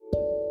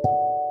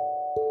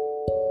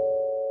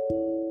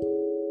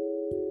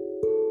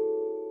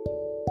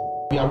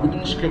are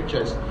reading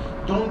scriptures,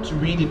 don't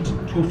read it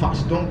too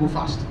fast. Don't go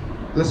fast.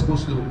 Let's go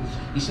slow.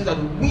 He says that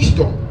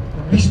wisdom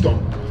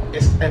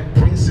is a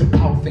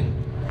principal thing.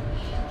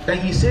 Then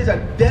he says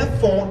that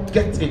therefore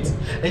get it.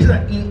 And he says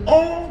that in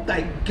all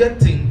thy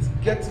gettings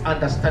get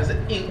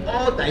understanding. In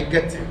all thy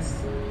gettings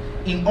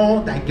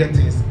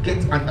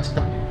get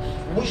understanding.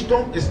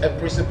 Wisdom is a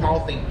principal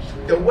thing.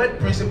 The word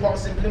principal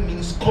simply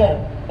means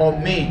core or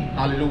main.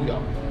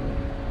 Hallelujah.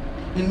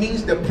 It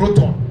means the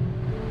proton.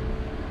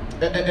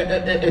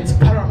 It's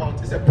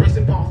paramount. It's a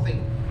principal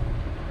thing.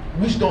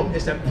 Wisdom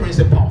is a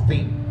principal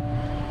thing.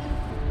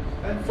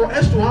 And for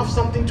us to have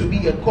something to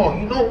be a core,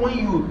 you know, when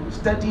you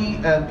study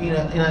in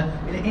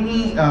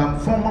any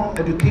formal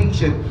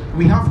education,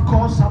 we have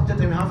core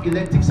subjects and we have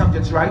elective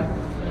subjects, right?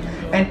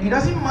 And it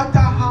doesn't matter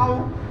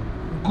how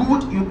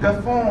good you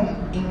perform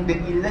in the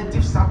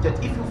elective subject.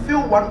 If you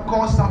fail one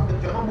core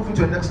subject, you're not moving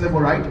to the next level,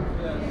 right?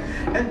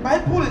 Yeah. And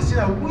Bible is saying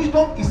that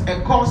wisdom is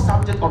a core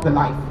subject of the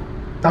life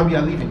that we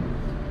are living.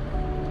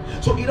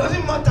 So it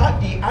doesn't matter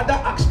the other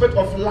aspect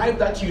of life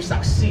that you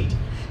succeed.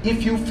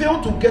 If you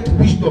fail to get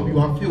wisdom, you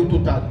have failed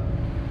totally.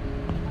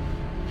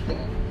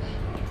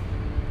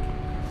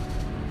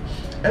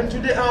 And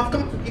today I have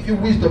come to give you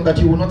wisdom that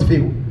you will not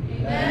fail.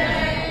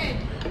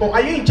 Amen. Oh,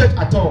 are you in church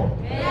at all?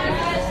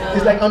 Yes.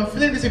 It's like I'm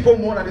feeling this people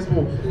more than this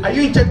people. Are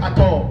you in church at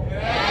all?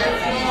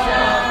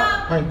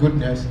 Yes. My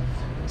goodness.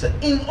 So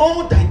in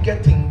all thy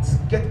gettings,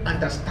 get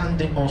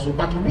understanding also.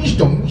 But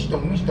wisdom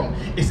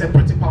is a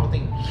principal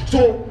thing.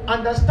 So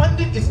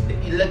understanding is the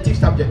elective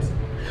subject.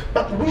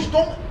 But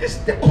wisdom is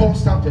the core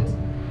subject.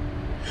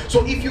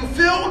 So if you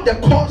fail the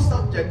core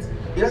subject,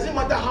 it doesn't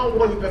matter how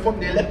well you perform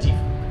the elective.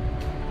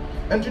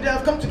 And today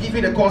I've come to give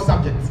you the core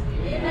subject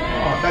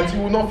that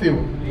you will not fail.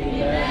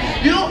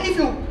 Amen. You know,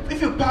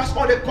 if you pass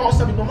all the core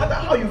subject, no matter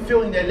how you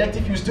fail in the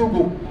elective, you still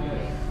go.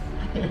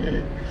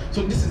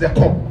 So this is the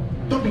core.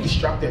 Don't be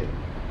distracted.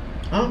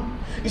 Huh?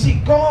 You see,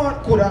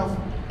 God could have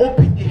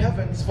opened the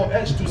heavens for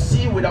us to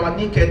see with our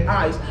naked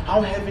eyes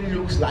how heaven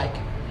looks like.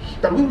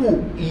 That we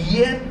will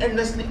yearn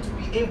earnestly to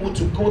be able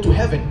to go to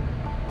heaven.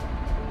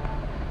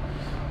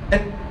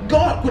 And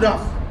God could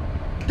have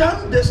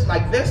done this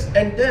like this,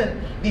 and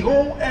then the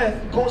whole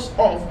earth goes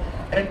off,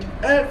 and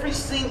every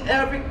sin,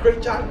 every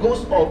creature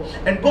goes off,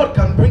 and God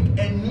can bring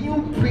a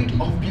new breed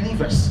of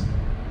believers.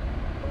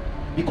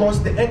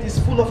 Because the earth is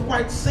full of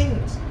quiet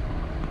sins.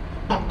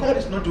 But God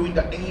is not doing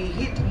that, and He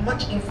hid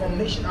much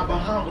information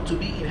about how to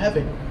be in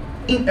heaven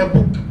in a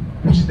book,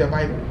 which is the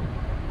Bible.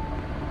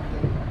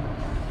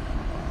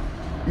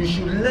 You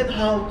should learn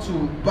how to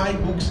buy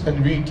books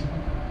and read.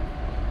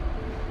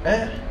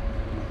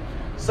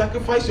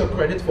 Sacrifice your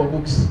credit for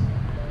books.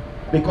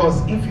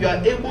 Because if you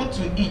are able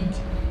to eat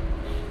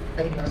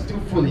and you are still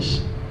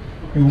foolish,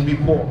 you will be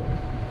poor.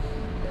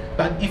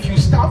 But if you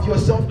starve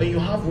yourself and you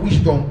have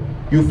wisdom,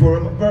 you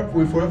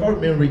will forever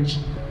remain rich.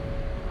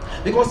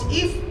 Because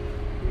if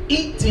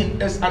eating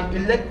is an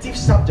elective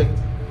subject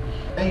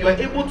and you are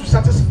able to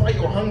satisfy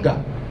your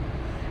hunger,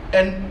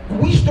 and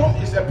wisdom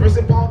is a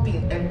principal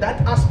thing, and that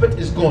aspect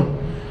is gone.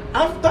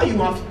 After you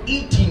have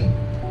eaten,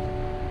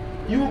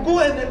 you will go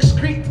and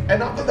excrete,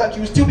 and after that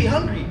you will still be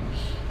hungry.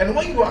 And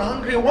when you are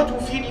hungry, what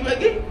will feed you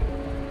again?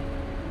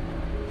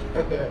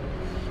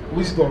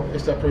 Wisdom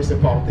is the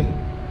principal thing.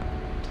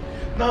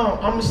 Now,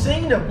 I'm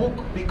saying the book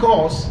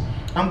because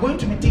I'm going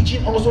to be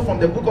teaching also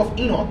from the book of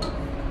Enoch.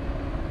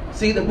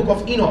 Say the book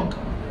of Enoch.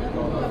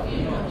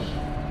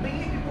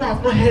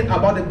 Have not heard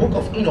about the book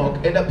of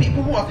Enoch, and the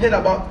people who have heard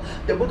about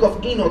the book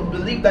of Enoch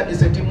believe that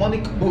it's a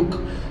demonic book.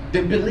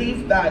 They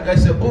believe that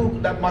it's a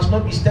book that must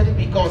not be studied,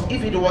 because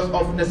if it was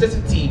of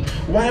necessity,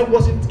 why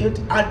wasn't it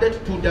added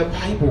to the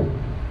Bible?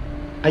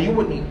 Are you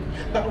with me?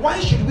 But why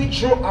should we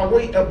throw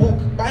away a book?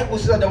 Bible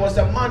says that there was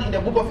a man in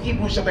the book of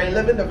Hebrews chapter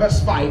 11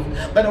 verse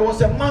 5, that there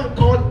was a man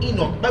called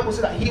Enoch. Bible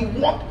says that he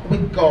walked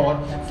with God,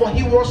 for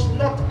he was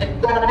not a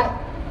God,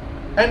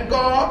 and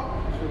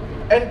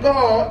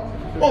God,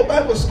 oh,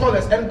 Bible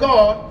scholars, and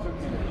God,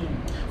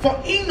 for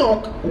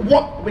Enoch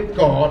walked with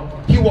God,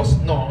 he was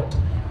not,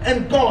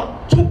 and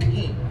God took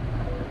him.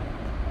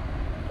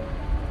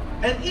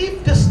 And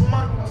if this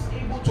man was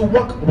able to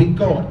walk with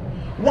God,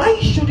 why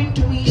shouldn't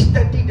we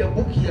study the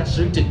book he has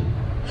written?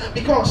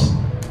 Because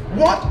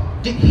what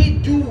did he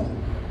do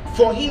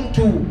for him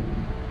to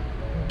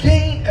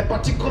gain a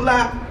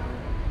particular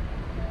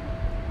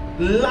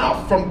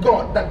love from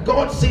God, that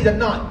God said that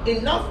now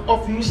enough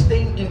of you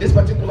staying in this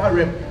particular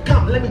realm,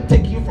 come, let me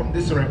take you from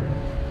this realm.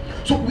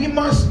 So we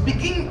must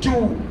begin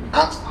to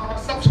ask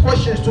ourselves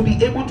questions to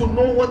be able to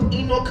know what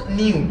Enoch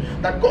knew,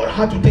 that God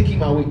had to take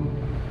him away.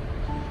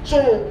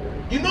 So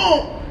you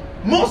know,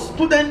 most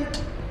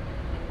students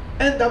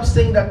end up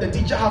saying that the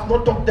teacher have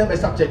not taught them a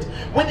subject.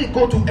 When they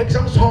go to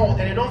exams hall and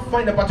they don't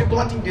find a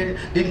particular thing they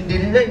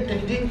learned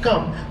and it didn't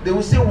come, they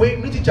will say, wait,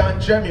 me teacher and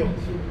Jeremy,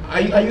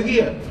 are you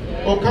here?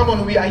 Yes. Oh, come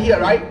on, we are here,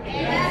 right?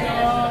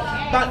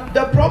 Yes. But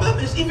the problem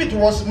is, if it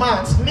was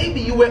maths, maybe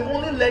you were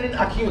only learning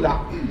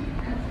Aquila.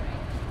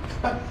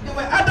 But there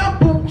were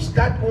other books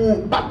that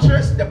will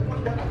buttress the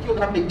point that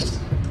Aquila makes.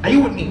 Are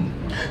you with me?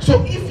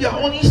 So if you're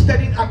only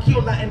studying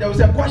Aquila and there is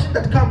a question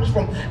that comes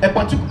from a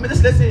particular,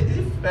 let's say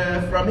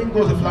if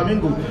flamingo is a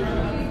flamingo,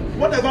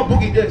 whatever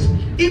book it is,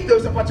 if there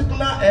is a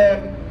particular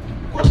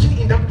question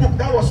in that book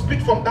that was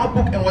picked from that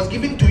book and was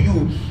given to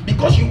you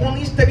because you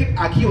only studied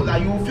Aquila,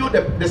 you will feel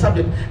the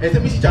subject and say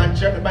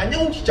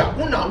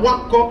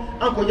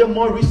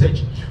more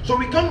research. So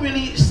we can't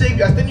really say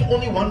we are studying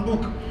only one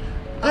book.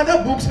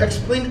 Other books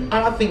explain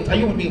other things. Are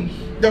you with me?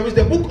 There is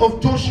the book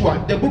of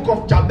Joshua, the book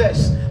of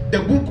Jabez, the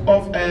book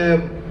of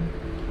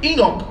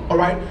Enoch, all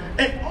right?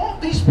 And all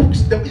these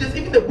books, there's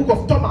even the book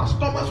of Thomas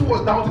who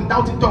was doubting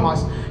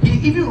Thomas. He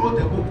even wrote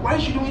a book. Why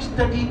should we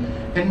study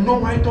and know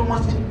why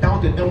Thomas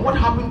doubted and what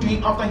happened to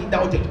him after he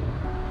doubted?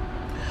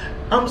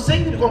 I'm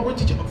saying that I'm going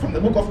to teach from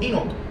the book of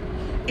Enoch.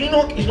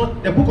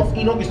 The book of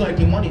Enoch is not a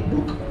demonic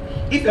book.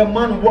 If a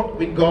man walked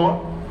with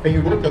God and he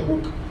wrote a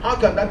book, how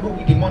can that book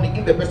be demonic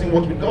if the person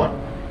walked with God?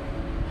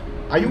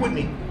 Are you with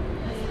me?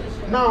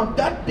 Now,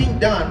 that being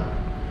done,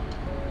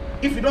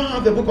 if you don't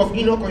have the book of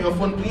Enoch on your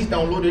phone, please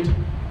download it.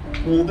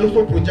 We'll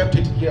also project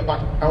it here, but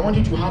I want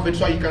you to have it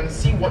so you can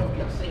see what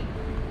we are saying.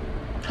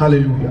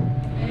 Hallelujah.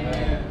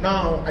 Amen.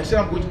 Now, I said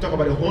I'm going to talk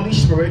about the Holy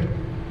Spirit,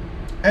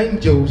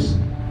 angels,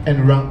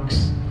 and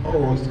ranks.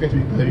 Oh, it's going to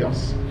be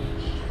glorious.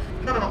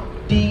 Now,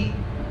 the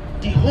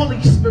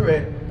Holy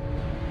Spirit.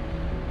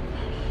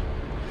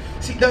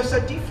 See, there's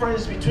a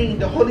difference between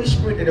the Holy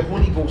Spirit and the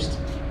Holy Ghost.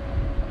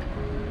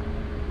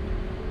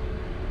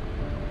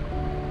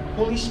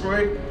 Holy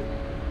Spirit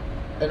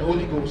and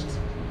Holy Ghost.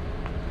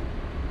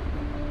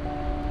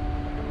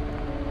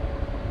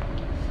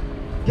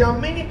 There are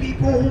many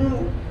people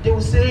who they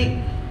will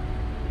say,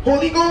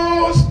 Holy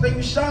Ghost, then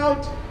you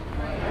shout,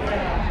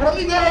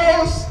 Holy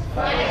Ghost.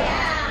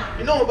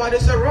 You know, but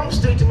it's a wrong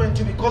statement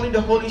to be calling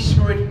the Holy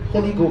Spirit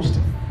Holy Ghost.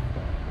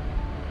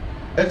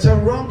 It's a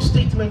wrong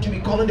statement to be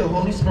calling the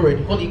Holy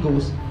Spirit Holy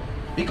Ghost.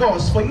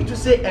 Because for you to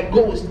say a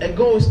ghost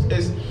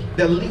is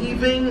the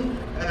living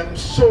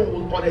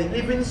soul or the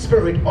living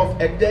spirit of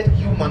a dead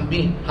human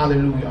being.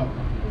 Hallelujah.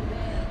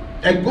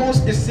 A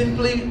ghost is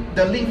simply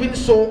the living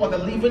soul or the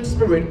living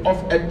spirit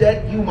of a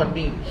dead human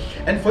being.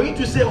 And for you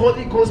to say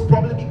Holy Ghost,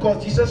 probably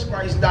because Jesus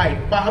Christ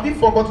died. But have you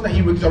forgotten that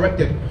he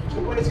resurrected? So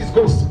what is his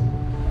ghost?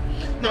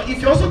 Now,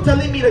 if you're also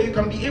telling me that you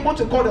can be able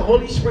to call the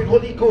Holy Spirit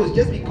Holy Ghost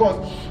just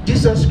because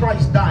Jesus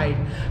Christ died,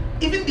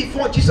 even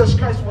before Jesus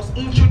Christ was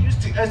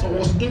introduced to us or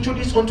was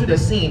introduced onto the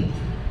scene,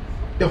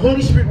 the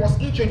Holy Spirit was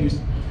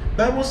introduced.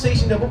 The Bible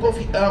says in the book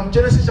of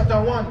Genesis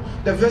chapter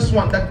 1, the verse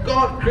 1, that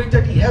God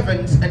created the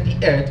heavens and the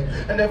earth.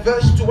 And the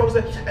verse 2, what was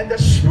it? And the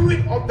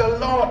Spirit of the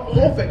Lord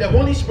hovered, the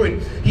Holy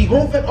Spirit, he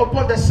hovered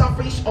upon the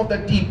surface of the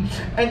deep.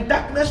 And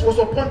darkness was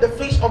upon the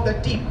face of the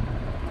deep.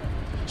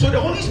 So the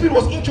Holy Spirit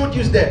was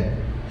introduced there.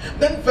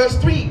 Then verse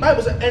 3,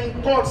 Bible says,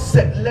 and God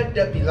said, let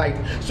there be light.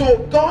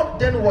 So God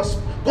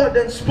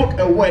then spoke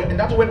a word, and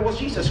that word was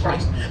Jesus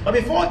Christ. But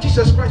before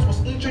Jesus Christ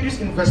was introduced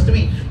in verse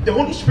 3, the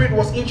Holy Spirit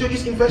was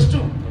introduced in verse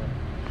 2.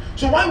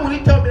 So why would he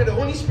tell me that the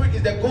Holy Spirit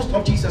is the ghost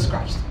of Jesus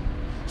Christ?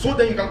 So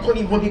then you can call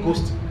him Holy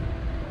Ghost.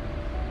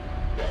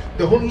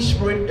 The Holy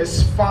Spirit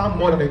is far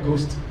more than a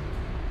ghost.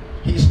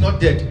 He is not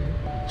dead.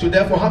 So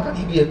therefore, how can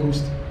he be a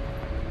ghost?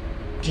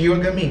 Do you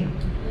get me?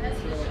 Yes,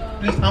 sure.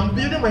 Please, I'm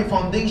building my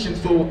foundation,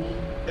 so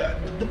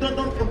don't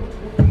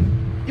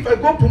if I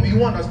go boom,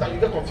 you understand, you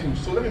get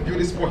confused. So let me build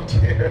this point.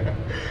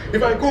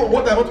 If I go,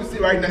 what I want to say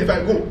right now, if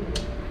I go,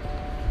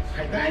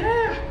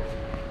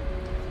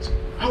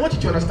 I want you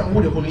to understand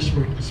who the Holy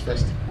Spirit is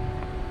first.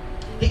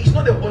 He is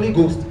not the Holy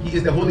Ghost, he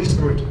is the Holy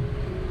Spirit.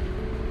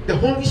 The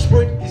Holy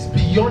Spirit is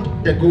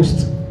beyond the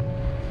ghost.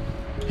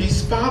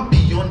 He's far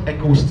beyond a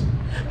ghost.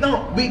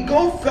 Now we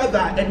go further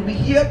and we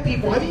hear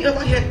people. Have you ever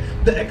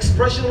heard the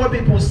expression where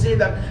people say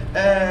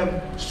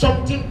that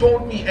something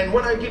told me, and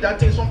when I did that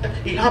thing, something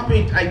it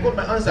happened, I got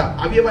my answer?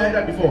 Have you ever heard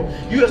that before?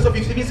 You yourself,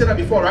 you've even said that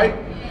before, right?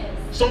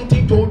 Yes.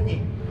 Something told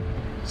me.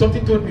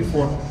 Something told me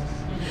before.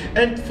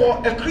 And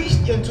for a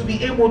Christian to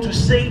be able to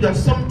say that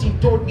something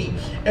told me,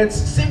 it's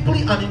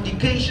simply an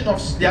indication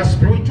of their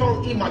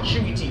spiritual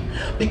immaturity,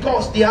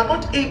 because they are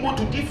not able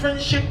to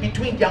differentiate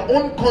between their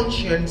own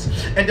conscience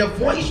and the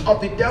voice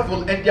of the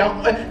devil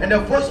and the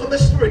voice of the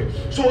Spirit.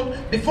 So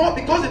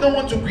because they don't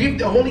want to grieve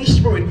the Holy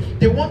Spirit,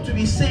 they want to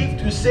be safe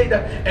to say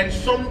that, and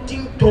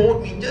something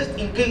told me, just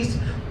in case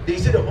they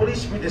say the Holy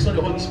Spirit is not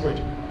the Holy Spirit.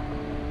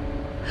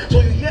 So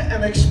you hear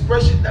an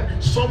expression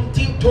that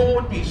something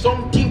told me,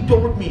 something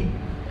told me.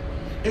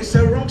 It's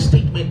a wrong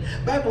statement.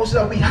 Bible says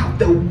that we have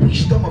the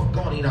wisdom of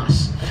God in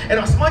us,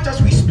 and as much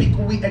as we speak,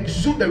 we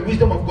exude the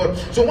wisdom of God.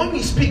 So when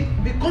we speak,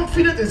 be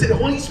confident and say the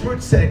Holy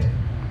Spirit said.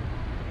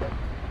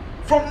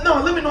 From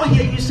now, let me not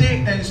hear you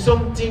say, and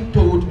something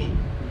told me.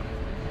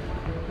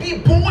 Be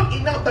bold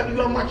enough that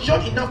you are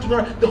matured enough to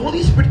know the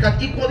Holy Spirit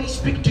can equally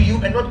speak to you,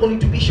 and not only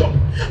to Bishop.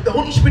 The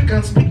Holy Spirit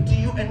can speak to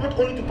you and not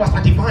only to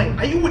Pastor Divine.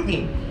 Are you with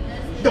me?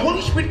 The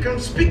Holy Spirit can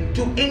speak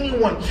to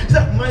anyone. It's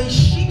that my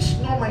sheep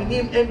know my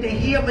name and they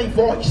hear my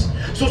voice.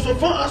 So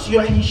far as you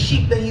are his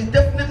sheep, then he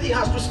definitely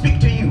has to speak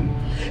to you.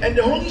 And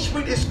the Holy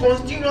Spirit is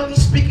continually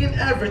speaking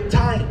every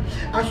time.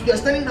 As we are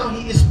standing now,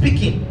 he is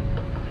speaking.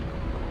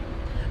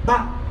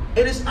 But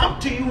it is up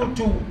to you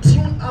to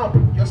tune up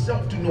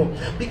yourself to know.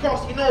 Because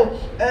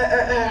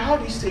how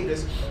do you say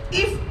this?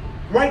 If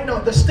right now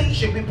the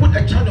station, we put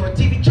a channel, a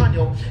TV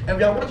channel, and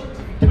we are watching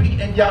TV3,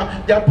 and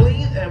they are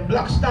playing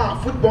Black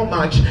Star football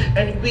match,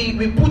 and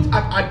we put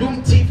at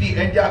Adum TV,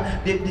 and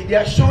they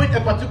are showing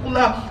a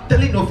particular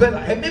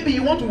telenovela, and maybe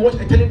you want to watch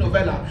a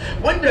telenovela.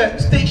 When the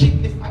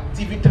station is at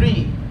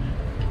TV3,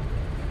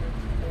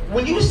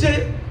 will you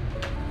say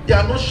they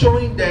are not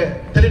showing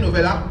the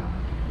telenovela?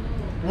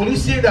 Will you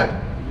say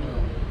that?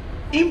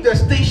 If the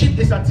station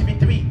is at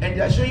TV3 and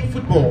they are showing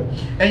football,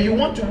 and you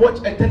want to watch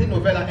a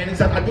telenovela and it's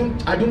at Adum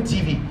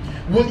TV,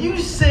 will you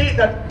say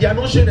that they are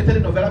not showing the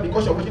telenovela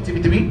because you're watching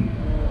TV3?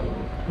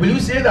 Will you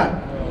say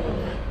that?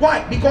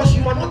 Why? Because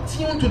you are not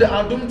tuned to the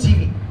Adum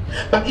TV.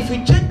 But if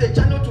you change the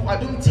channel to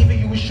Adum TV,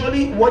 you will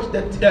surely watch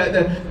the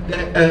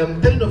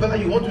telenovela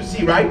you want to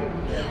see, right?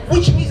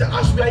 Which means that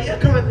as we are here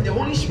currently, the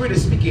Holy Spirit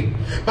is speaking.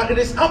 But it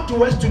is up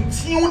to us to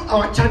tune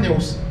our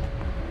channels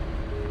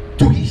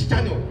to His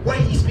channel where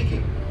He is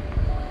speaking.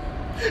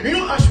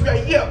 As we are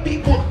here,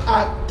 people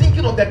are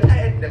thinking of their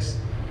tiredness.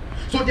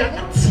 So they are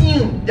not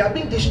tuned, they are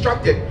being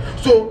distracted.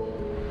 So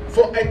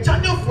for a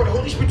channel for the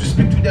Holy Spirit to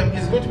speak to them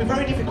is going to be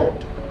very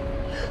difficult.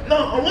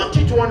 Now, I want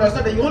you to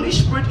understand that the Holy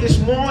Spirit is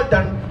more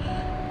than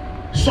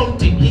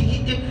something.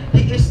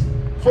 He is,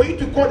 for you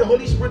to call the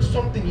Holy Spirit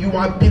something, you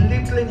are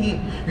belittling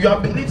Him. You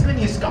are belittling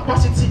His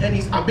capacity and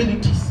His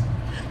abilities.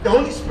 The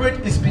Holy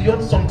Spirit is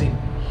beyond something.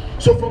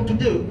 So from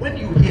today, when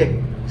you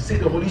hear, say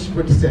the Holy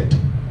Spirit said.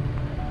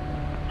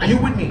 Are you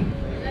with me?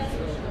 Yes,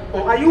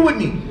 or are you with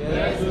me?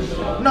 Yes,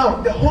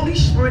 now, the Holy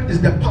Spirit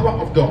is the power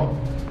of God.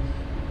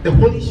 The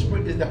Holy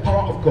Spirit is the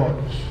power of God.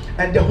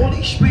 And the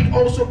Holy Spirit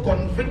also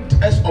convicts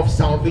us of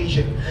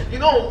salvation.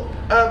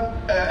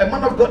 A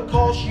man of God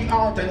calls you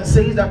out and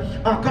says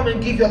that, come and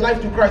give your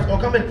life to Christ, or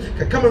come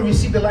and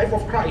receive the life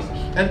of Christ.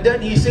 And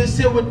then he says,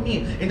 say with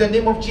me, in the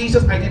name of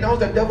Jesus, I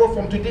denounce the devil.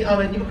 From today I'm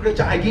a new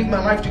creature. I give my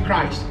life to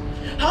Christ.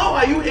 How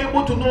are you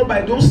able to know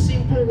by those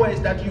simple words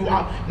that you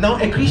are now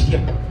a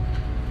Christian?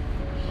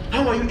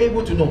 How are you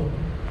able to know?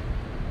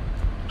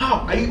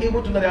 How are you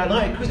able to know that you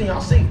are now a Christian, you are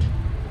saved?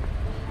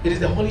 It is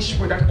the Holy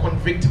Spirit that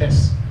convicts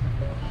us.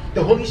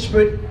 The Holy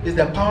Spirit is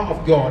the power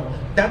of God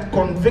that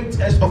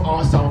convicts us of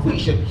our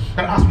salvation.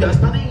 And as we are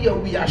standing here,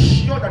 we are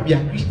sure that we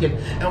are Christian,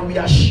 and we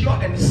are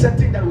sure and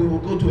certain that we will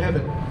go to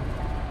heaven.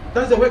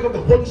 That's the work of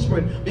the Holy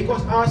Spirit,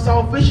 because our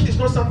salvation is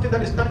not something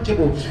that is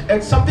tangible.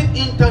 It's something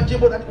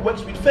intangible that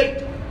works with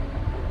faith.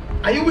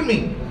 Are you with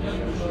me?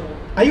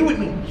 Are you with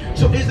me?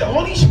 So it's the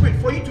Holy Spirit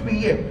for you to be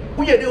here.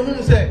 We are the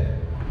who said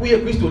we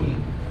are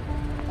Christian.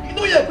 You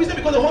know you are Christian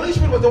because the Holy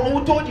Spirit was the one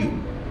who told you.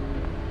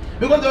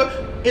 Because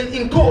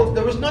in quotes,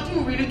 there is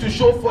nothing really to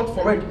show forth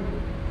for it.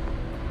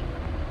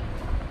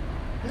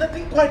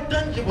 Nothing quite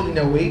tangible in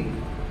a way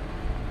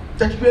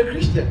that you are a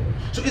Christian.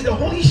 So it's the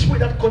Holy Spirit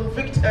that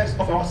convicts us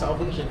of our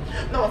salvation.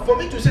 Now, for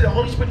me to say the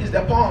Holy Spirit is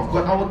the power of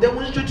God, I will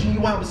demonstrate to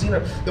you why I'm saying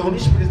that the Holy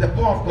Spirit is the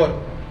power of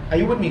God. Are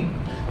you with me?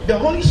 The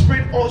Holy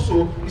Spirit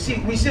also, you see,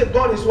 we say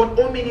God is what?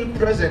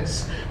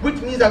 Omnipresence, which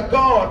means that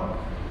God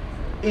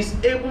is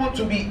able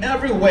to be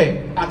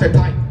everywhere at a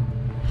time.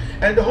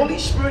 And the Holy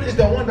Spirit is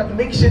the one that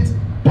makes it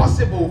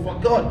possible for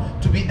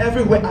God to be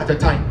everywhere at a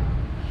time.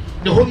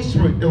 The Holy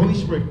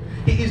Spirit.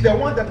 He is the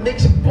one that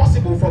makes it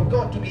possible for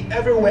God to be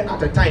everywhere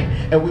at a time.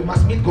 And we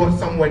must meet God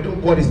somewhere, though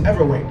God is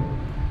everywhere.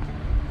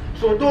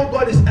 So though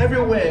God is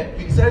everywhere,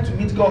 you decide to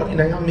meet God in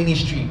a young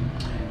ministry,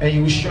 and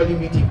you will surely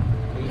meet Him.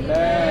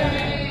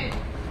 Amen.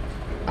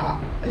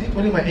 Is it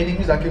only my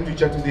enemies that came to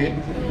church today?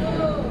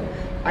 No.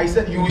 I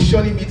said you will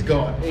surely meet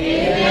God.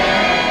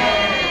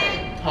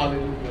 Amen.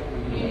 Hallelujah.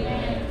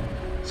 Amen.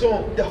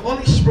 So the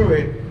Holy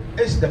Spirit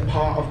is the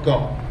power of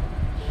God.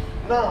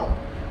 Now,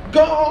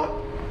 God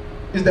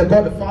is the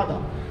God the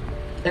Father,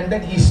 and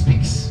then He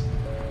speaks.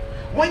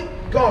 When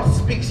God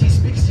speaks, He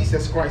speaks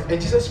Jesus Christ,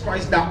 and Jesus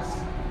Christ does,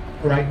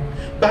 right?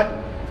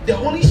 But the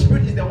Holy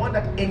Spirit is the one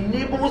that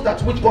enables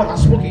that which God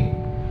has spoken.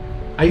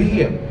 Are you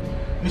here?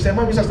 Mr.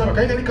 Man, Mr. Stammer,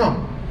 can you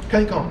come?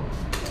 Can you come?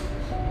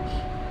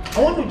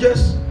 I want to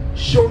just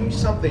show you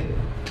something.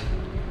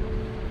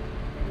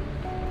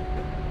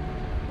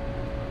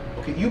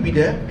 Okay, you be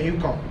there and you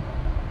come.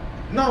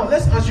 Now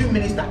let's assume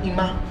Minister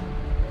Ima,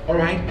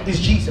 alright, is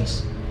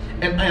Jesus,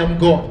 and I am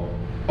God.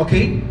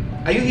 Okay?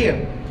 Are you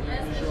here?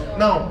 Yes.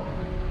 Now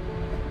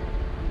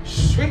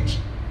switch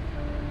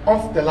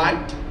off the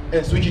light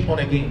and switch it on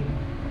again.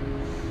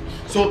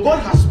 So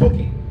God has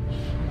spoken.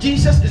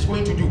 Jesus is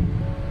going to do.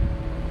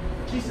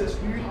 Jesus,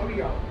 will you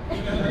hurry up?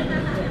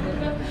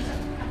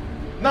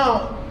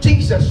 Now,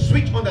 Jesus,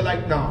 switch on the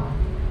light now.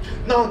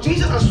 Now,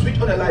 Jesus has switched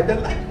on the light. The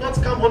light did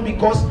not come on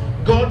because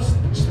God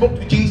spoke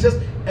to Jesus,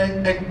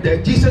 and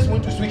Jesus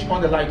went to switch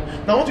on the light.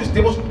 Now, I want to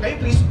demonstrate. Can you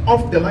please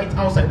off the light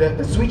outside?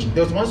 The switch,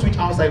 there's one switch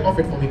outside. Off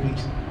it for me,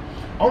 please.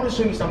 I want to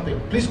show you something.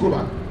 Please go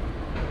back.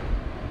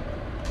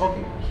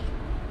 Okay.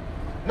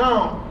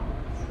 Now,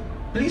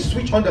 please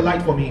switch on the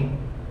light for me.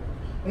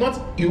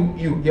 Not you,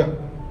 yeah.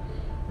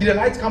 Did the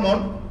light come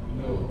on?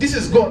 No. This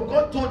is God.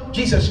 God told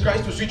Jesus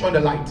Christ to switch on the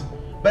light.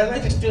 but the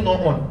light is still not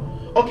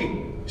on.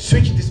 Okay,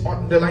 switch this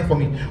on the light for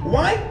me.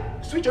 Why?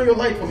 Switch on your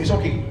light for me. It's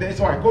okay. That's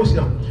why. Go sit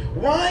down.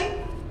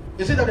 Why?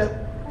 You see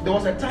that there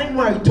was a time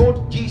where I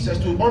told Jesus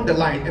to on the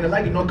light and the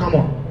light did not come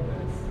on.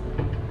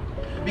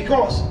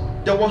 Because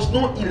there was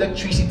no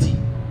electricity.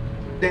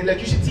 The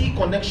electricity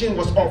connection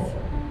was off.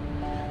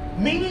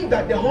 Meaning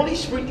that the Holy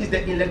Spirit is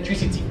the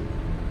electricity.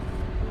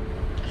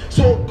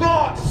 So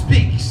God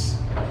speaks.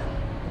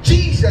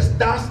 Jesus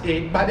does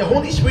it, but the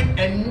Holy Spirit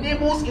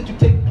enables it to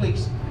take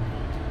place.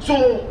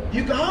 So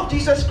you can have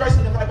Jesus Christ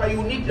in the life, but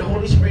you need the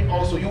Holy Spirit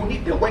also. You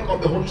need the work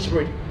of the Holy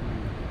Spirit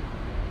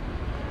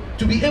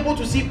to be able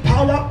to see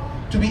power,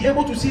 to be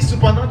able to see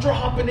supernatural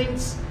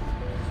happenings.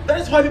 That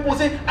is why people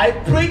say, I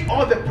prayed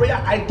all the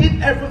prayer, I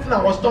did everything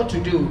I was taught to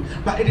do,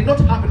 but it did not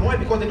happen. Why?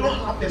 Because they don't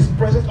have the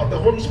presence of the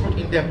Holy Spirit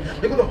in them.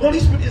 Because the Holy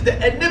Spirit is the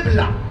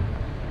enabler.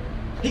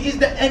 He is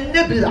the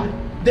enabler.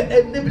 The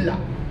enabler.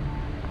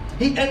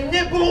 He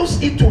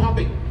enables it to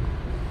happen.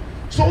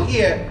 So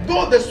here,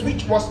 though the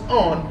switch was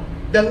on,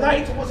 the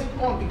light wasn't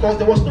on because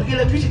there was no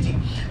electricity.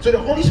 So the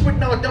Holy Spirit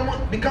now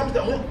becomes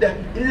the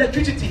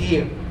electricity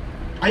here.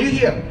 Are you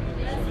here?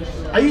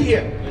 Yes. Are you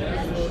here?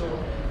 Yes.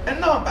 And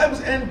now Bible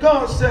says, and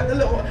God said,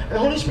 the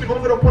Holy Spirit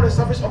hovered upon the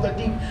surface of the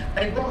deep,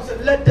 and God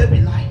said, let there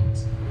be light.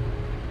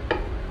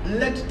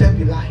 Let there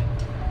be light.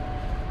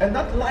 And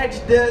that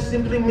light there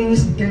simply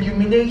means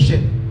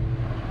illumination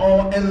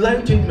or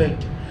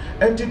enlightenment.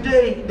 And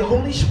today the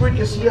Holy Spirit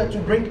is here to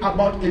bring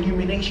about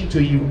illumination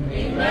to you.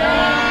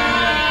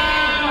 Amen.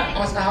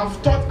 As I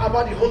have taught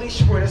about the Holy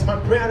Spirit, it's my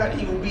prayer that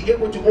He will be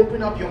able to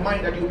open up your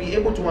mind, that you'll be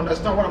able to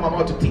understand what I'm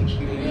about to teach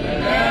you.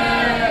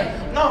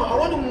 Amen. Now I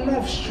want to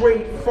move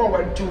straight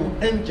forward to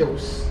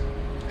angels.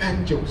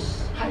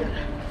 Angels.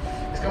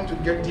 It's come to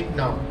get deep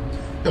now.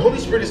 The Holy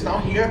Spirit is now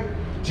here.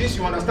 Since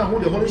you understand who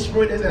the Holy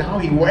Spirit is and how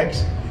He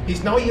works,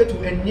 He's now here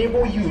to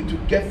enable you to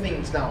get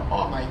things now.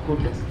 Oh my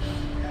goodness.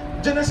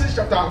 Genesis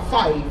chapter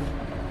 5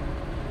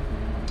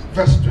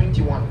 verse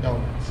 21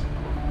 downwards.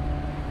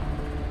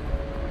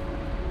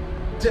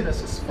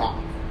 Genesis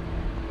 5.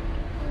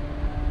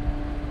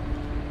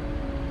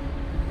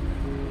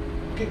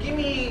 Okay, give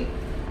me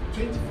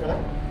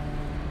 24.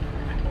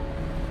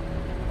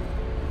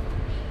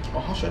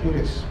 Or how should I do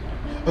this?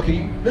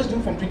 Okay, let's do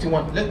from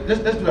 21. Let's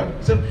do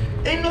that. So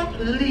Enoch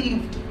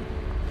lived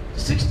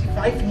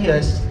 65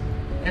 years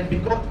and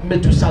begot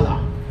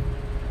Methuselah.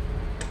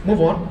 Move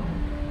on.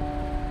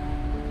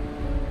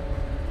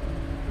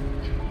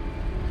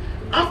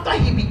 After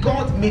he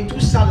begot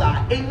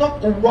Methuselah,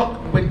 Enoch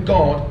walked with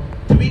God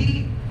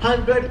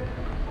 300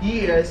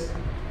 years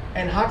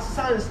and had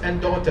sons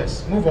and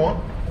daughters. Move on.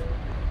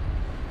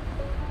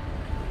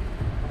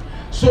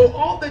 So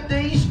all the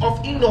days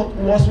of Enoch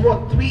was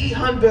what?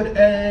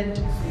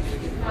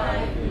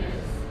 365 years.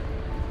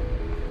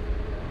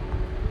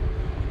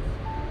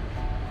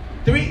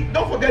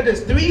 Don't forget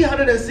this,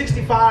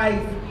 365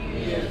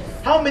 years.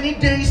 How many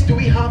days do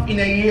we have in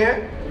a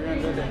year?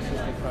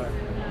 365.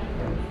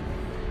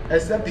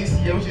 Except this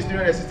year, which is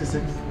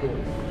 366.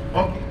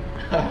 Okay.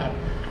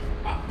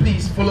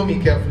 Please follow me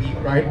carefully,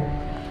 right?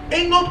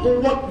 Enoch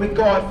walked with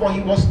God, for he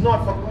was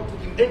not for God to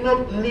him.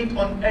 Enoch lived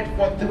on earth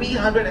for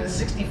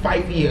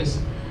 365 years.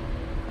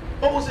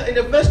 Also in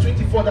the verse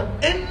 24 that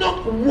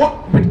Enoch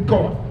walked with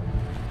God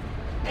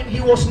and he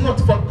was not,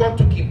 for God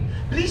took him.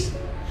 Please,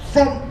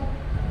 from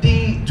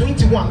the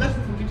 21, let's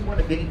read from 21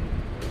 again.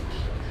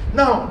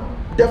 Now,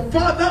 the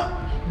father,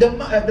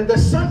 the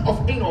son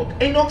of Enoch,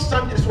 Enoch's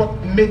son is what?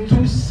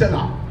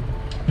 Methuselah.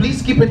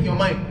 Please keep it in your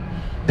mind.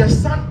 The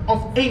son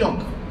of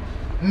Enoch,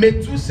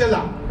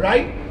 Methuselah,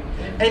 right?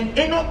 And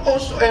Enoch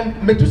also,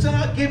 and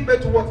Methuselah gave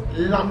birth to what?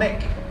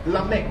 Lamech.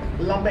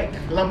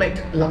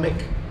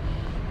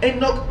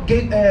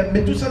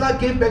 Methuselah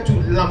gave birth to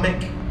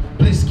Lamech.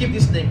 Please keep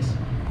these names.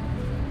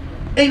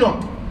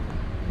 Enoch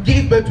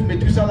gave birth to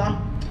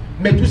Methuselah.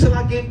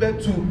 Methuselah gave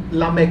birth to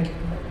Lamech.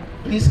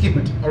 Please keep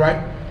it,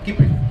 alright? Keep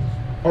it.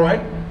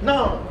 Alright?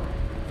 Now,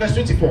 verse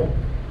 24.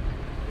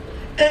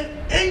 And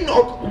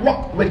Enoch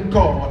walked with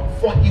God,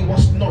 for he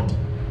was not,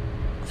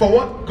 for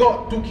what?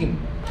 God took him.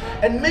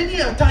 And many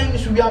a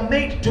times we are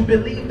made to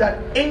believe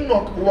that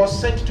Enoch was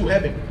sent to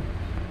heaven.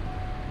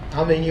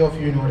 How many of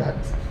you know that?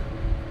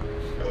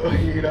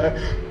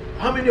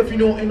 How many of you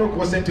know Enoch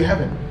was sent to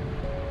heaven?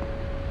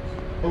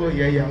 Oh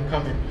yeah, I'm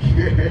coming.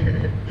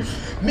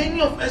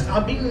 Many of us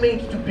are being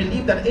made to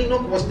believe that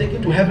Enoch was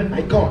taken to heaven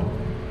by God.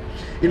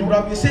 It would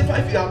have been safer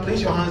if you had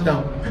placed your hands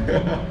down.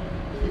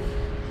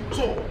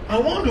 So I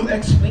want to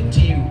explain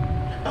to you.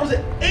 I was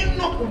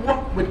Enoch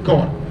walked with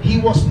God. He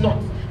was not,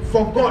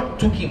 for God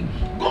took him.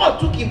 God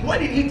took him. Where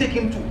did he take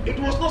him to? It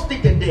was not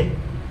stated there.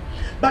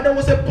 But there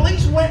was a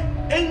place where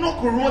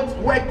Enoch wrote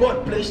where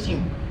God placed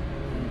him.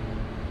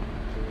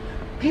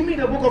 Give me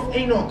the book of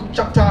Enoch,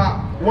 chapter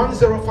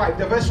 105,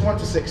 the verse 1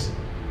 to 6.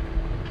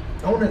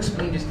 I want to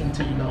explain this thing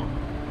to you now.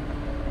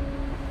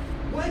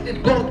 Where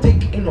did God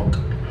take Enoch?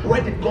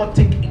 Where did God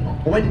take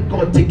Enoch? Where did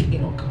God take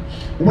Enoch?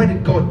 Where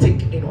did God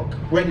take Enoch?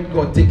 Where did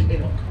God take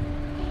Enoch?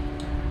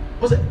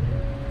 What's it?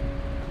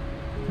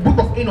 Book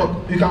of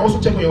Enoch. You can also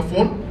check on your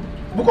phone.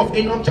 Book of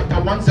Enoch, chapter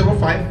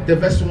 105, the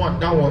verse 1.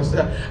 That was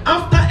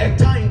after a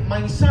time,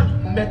 my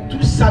son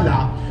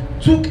Methuselah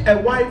took a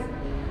wife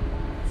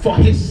for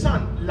his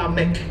son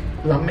Lamech.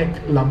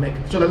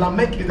 So the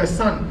Lamech is the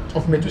son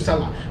of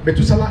Methuselah.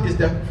 Methuselah is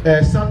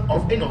the son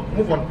of Enoch.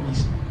 Move on,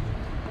 please.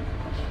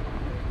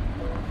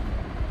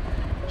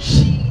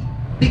 She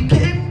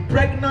became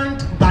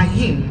pregnant by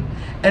him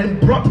and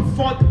brought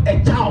forth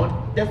a child,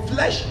 the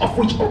flesh of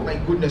which, oh my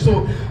goodness.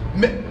 So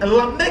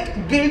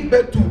Lamech gave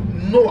birth to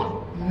Noah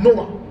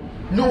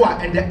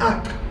and the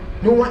ark.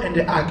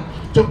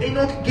 So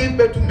Enoch gave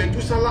birth to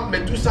Methuselah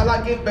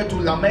gave birth to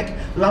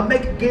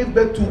Lamech gave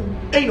birth to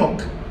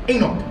Enoch,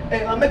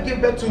 and Lamech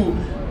gave birth to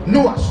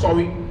Noah.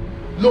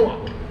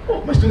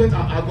 Oh, my students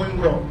are going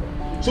well.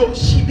 So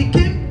she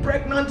became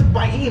pregnant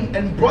by him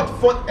and brought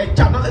forth a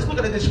child. Now let's look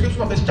at the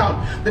description of this child.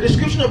 The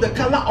description of the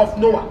color of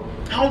Noah.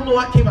 How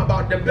Noah came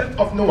about, the birth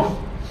of Noah.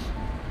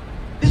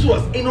 This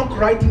was Enoch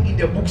writing in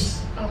the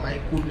books. Oh my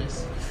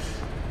goodness.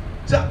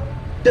 So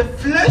the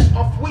flesh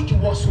of which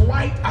was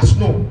white as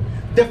snow.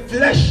 The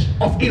flesh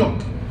of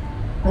Enoch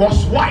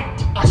was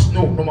white as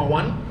snow, number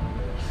one.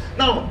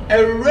 Now,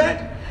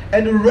 red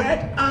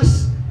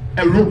as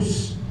a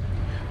rose.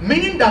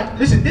 Meaning that,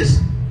 listen, this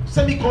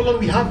semicolon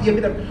we have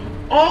here,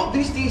 all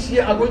these things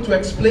here are going to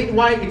explain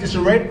why it is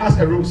red as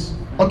a rose.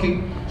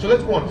 Okay, so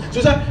let's go on.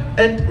 So,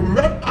 and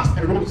red as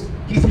a rose,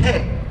 his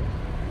hair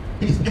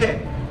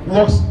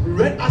was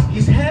red as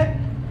his hair,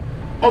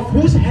 of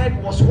whose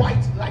head was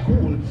white like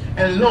wool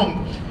and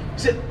long.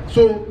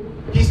 So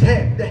his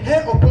hair, the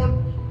hair upon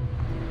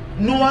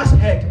Noah's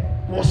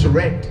head was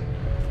red,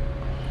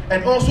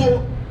 and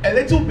also a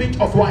little bit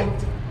of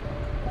white.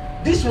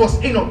 This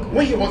was Enoch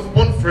when he was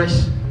born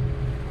fresh.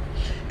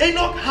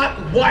 Enoch had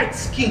white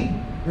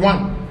skin,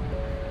 one.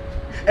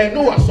 And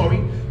Noah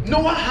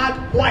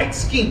had white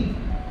skin,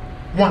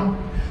 one.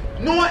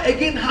 Noah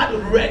again had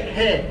red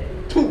hair,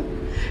 two.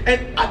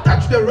 And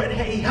attached to the red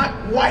hair, he had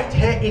white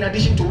hair in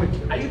addition to it.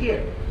 Are you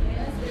here?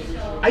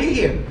 Are you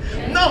here?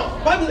 Yes.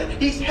 Now, Bible says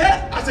his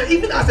hair,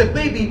 even as a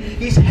baby,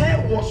 his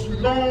hair was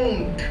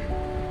long.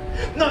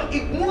 Now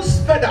it moves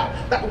further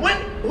that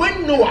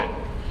when Noah,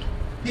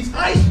 his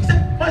eyes,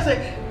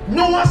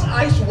 Noah's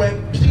eyes were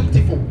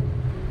beautiful.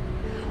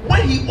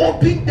 When he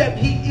opened them,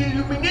 he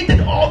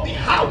illuminated all the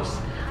house.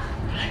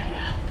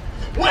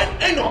 When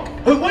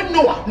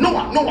Noah,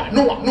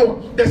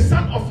 the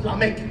son of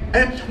Lamech,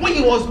 when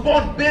he was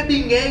born,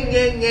 baby,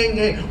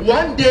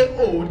 1 day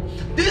old,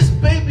 this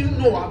baby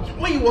Noah,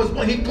 when he was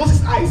born, he closed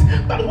his eyes.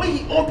 But when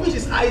he opens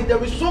his eyes,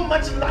 there is so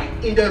much light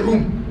in the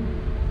room.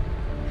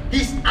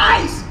 His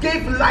eyes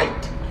gave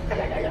light.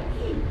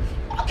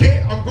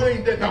 Okay, I'm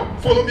going there now.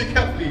 Follow me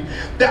carefully.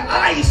 The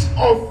eyes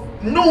of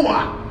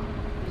Noah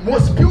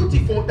was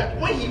beautiful that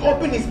when he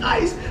opened his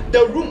eyes,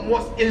 the room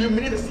was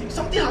illuminated.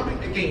 Something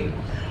happened again.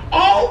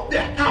 All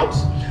the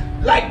house,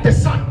 like the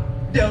sun,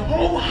 the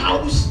whole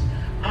house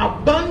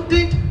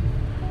abounded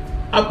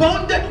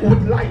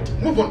with light.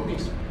 Move on,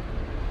 please.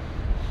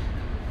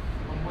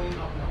 I'm going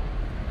up now.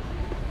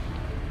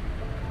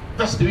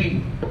 Verse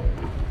 3.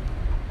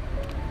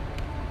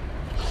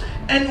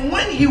 And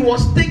when he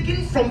was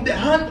taken from the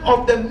hand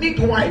of the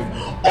midwife,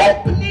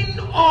 opening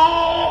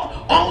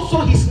also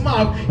his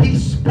mouth, he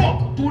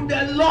spoke to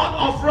the Lord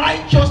of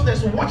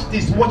righteousness. Watch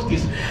this.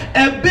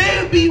 A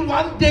baby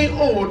 1 day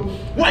old,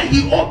 when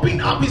he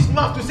opened up his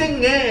mouth to say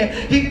 "Nye,"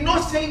 he did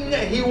not say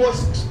 "Nye," he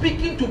was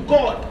speaking to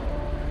God.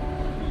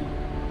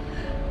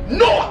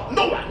 Noah.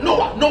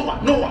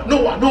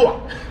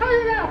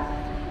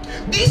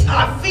 These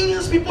are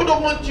things people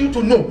don't want you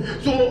to know.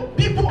 So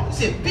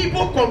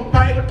people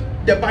compiled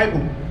the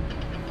Bible.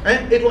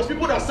 It was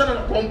people that sat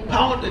and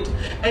compiled it,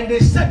 and they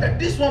said that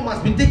this one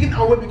must be taken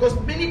away because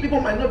many people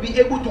might not be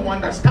able to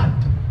understand.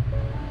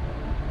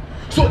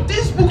 So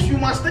these books you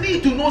must study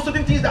to know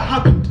certain things that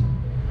happened.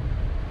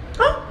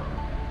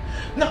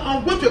 Now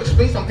I'm going to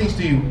explain some things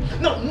to you.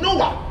 Now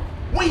Noah,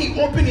 when he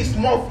opened his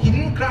mouth, he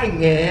didn't cry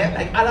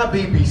like other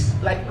babies.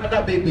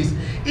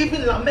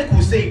 Even Lamech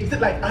would say it. He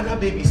said like other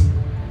babies.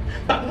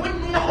 But when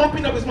Noah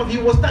opened up his mouth, he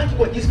was thanking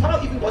God. His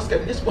father even was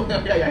scared.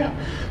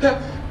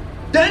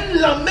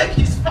 Then Lamech,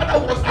 his father,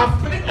 was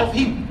afraid of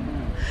him,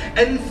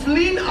 and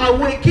fleeing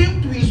away,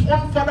 came to his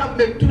own father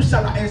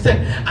Methuselah and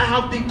said, I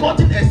have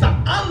begotten a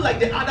son, unlike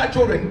the other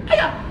children.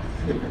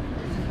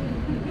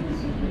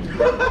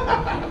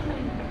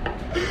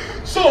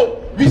 So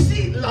we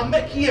see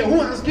Lamech here, who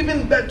has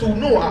given birth to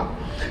Noah,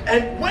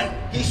 and when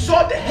he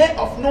saw the hair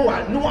of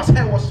Noah, Noah's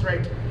hair was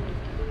red.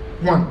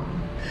 One.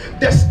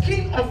 The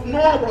skin of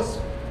Noah was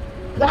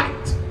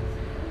white.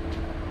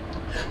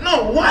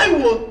 Now, why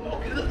would...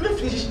 Okay, let me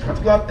finish this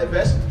particular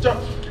verse. So,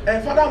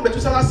 Father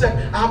Methuselah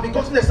said, I have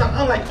begotten a son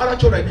unlike other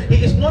children.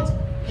 He is not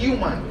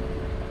human.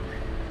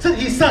 So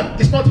his son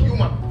is not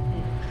human,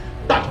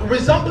 but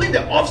resembling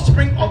the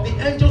offspring of the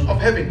angels of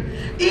heaven,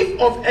 if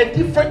of a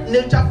different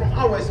nature from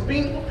ours,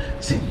 being...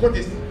 See, what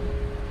is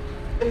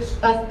is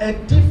of a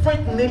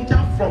different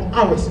nature from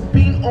ours,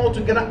 being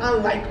altogether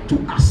unlike to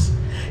us.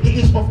 He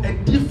is of a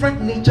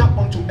different nature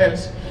unto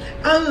us,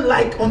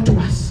 unlike unto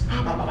us.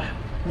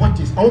 what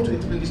is. I want to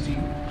explain this to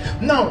you.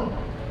 Now,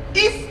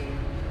 if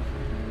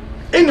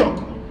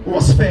Enoch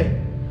was fair,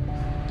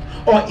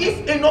 or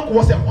if Enoch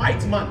was a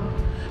white man,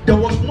 there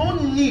was no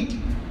need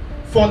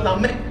for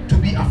Lamech to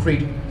be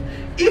afraid.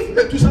 If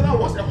Methuselah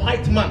was a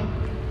white man,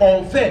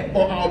 or fair,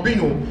 or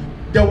albino,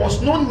 there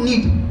was no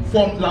need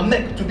for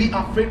Lamech to be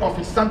afraid of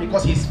his son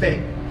because he's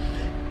fair.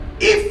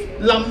 If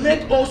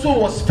Lamech also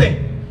was fair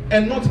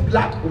and not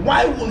black,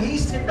 why will he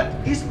say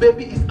that his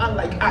baby is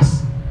unlike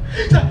us?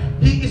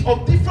 He is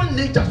of different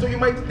nature, so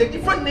the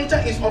different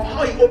nature is of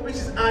how he opens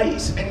his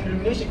eyes and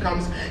illumination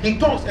comes. He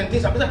talks and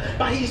things like that,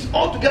 but he is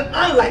altogether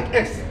unlike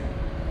us.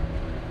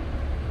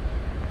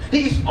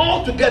 He is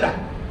altogether,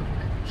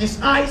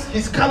 his eyes,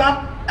 his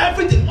color,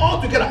 everything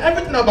altogether,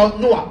 everything about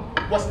Noah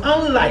was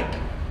unlike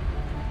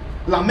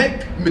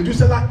Lamech,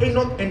 Methuselah,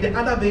 Enoch, and the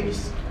other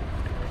babies.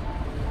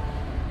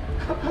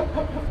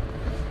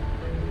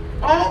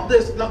 All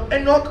this,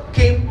 Enoch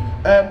came,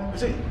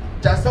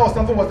 Jasper or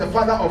something was the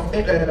father of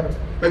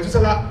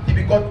Methuselah, he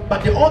begot,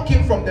 but they all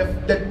came from the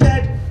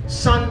third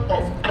son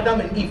of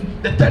Adam and Eve.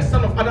 The third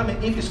son of Adam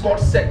and Eve is called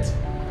Seth.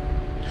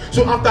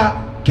 So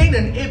after Cain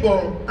and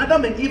Abel,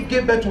 Adam and Eve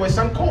gave birth to a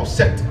son called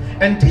Seth,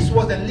 and this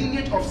was the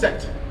lineage of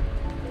Seth.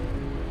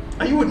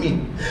 Are you with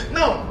me?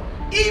 Now,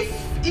 if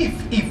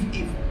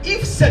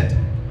Seth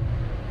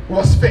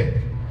was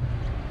fair,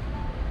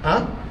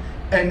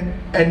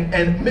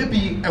 and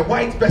maybe a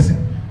white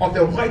person of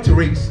the white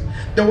race,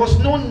 there was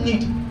no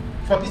need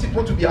for these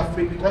people to be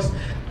afraid, because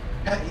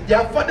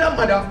their father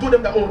might have told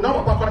them that, oh,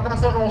 now Papa can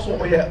also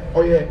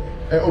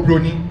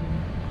Obroni.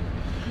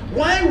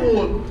 Why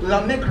would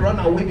Lamech run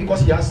away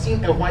because he has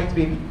seen a white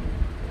baby?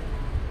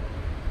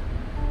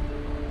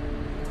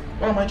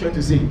 What am I trying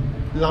to say?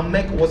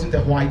 Lamech wasn't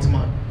a white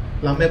man.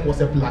 Lamech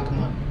was a black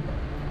man.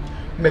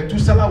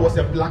 Methuselah was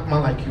a black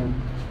man like you.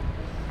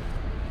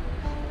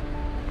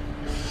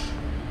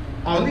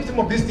 I'll leave some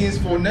of these things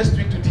for next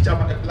week to teach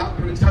about the black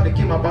race, how they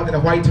came about in the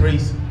white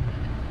race.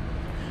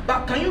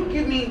 But can you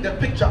give me the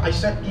picture I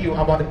sent you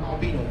about the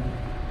albino?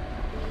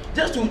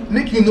 Just to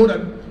make you know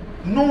that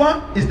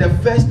Noah is the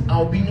first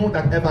albino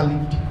that ever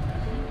lived.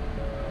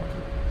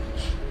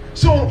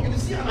 So you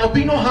see, an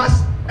albino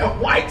has a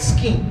white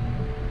skin,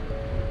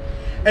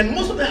 and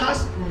most of them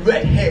has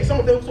red hair. Some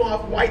of them also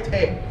have white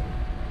hair.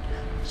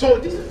 So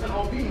this is an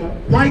albino,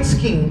 white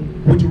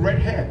skin with red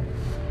hair.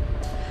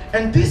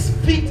 And this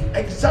fits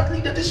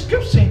exactly the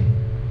description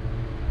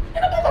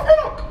in the book of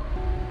Enoch.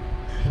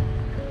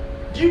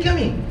 Do you get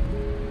me?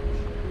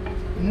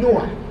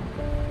 Noah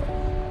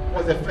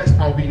was the first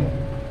albino.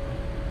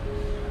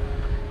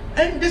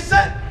 And they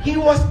said he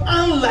was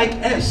unlike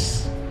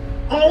us.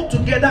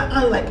 Altogether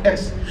unlike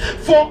us.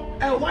 For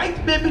a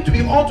white baby to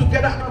be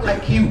altogether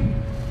unlike you.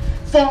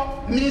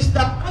 For Minister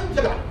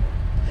Angela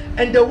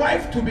and the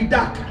wife to be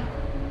dark.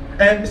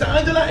 And Mr.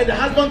 Angela and the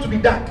husband to be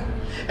dark.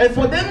 And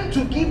for them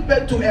to give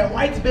birth to a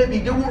white baby,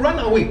 they will run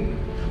away.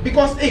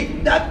 Because hey,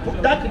 that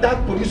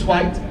produce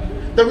white.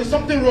 There is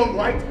something wrong,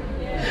 right?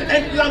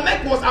 And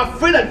Lamech was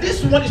afraid that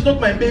this one is not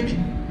my baby.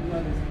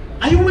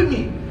 Are you with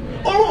me?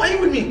 Oh, are you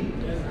with me?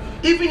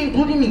 Even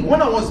including me.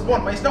 When I was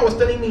born, my sister was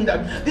telling me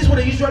that this is what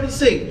they usually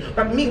say.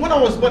 But me, when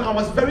I was born, I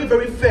was very,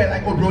 very fair,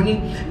 like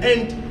Obroni.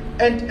 And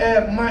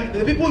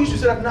the people used to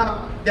say that,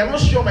 nah, they're not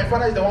sure my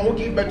father is the one who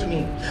gave birth to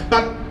me.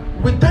 But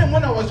with time,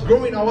 when I was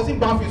growing, I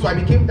wasn't buffy, so I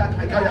became that.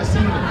 I can't see.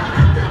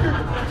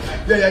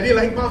 Yeah, I didn't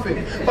like buffy.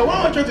 But what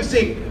I'm trying to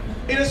say,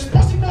 it is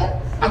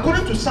possible,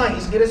 according to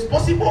science, it is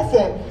possible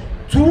for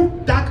two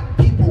dark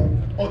people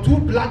or two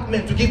black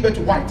men to give birth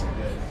to white.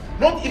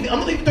 I'm not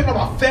even talking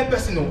about fair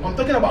person, no. I'm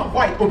talking about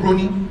white or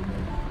brony.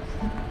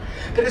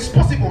 It is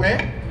possible,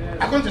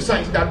 according to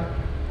science, that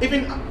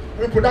even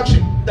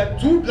reproduction, that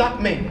two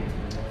black men,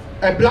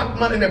 a black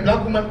man and a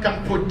black woman,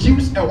 can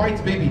produce a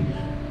white baby.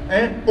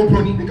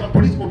 Obroni, they can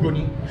produce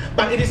Obroni.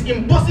 But it is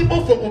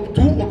impossible for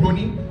two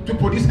Obroni to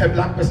produce a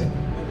black person.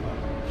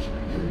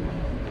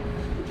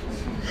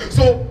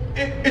 So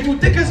it will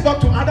take us back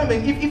to Adam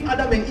and Eve, if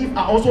Adam and Eve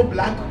are also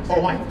black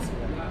or white.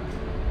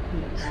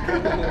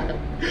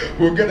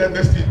 We'll get that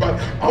next week. But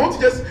I want to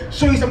just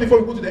show you something before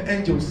we go to the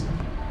angels.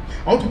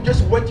 I want to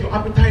just whet your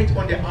appetite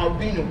on the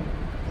albino.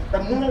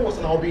 That Noah was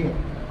an albino.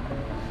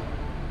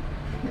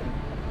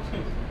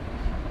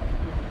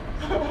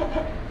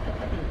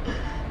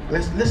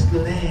 Let's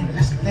learn.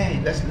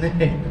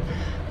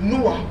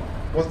 Noah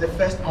was the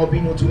first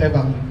albino to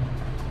ever live.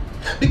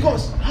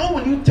 Because how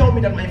will you tell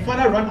me that my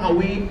father ran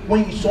away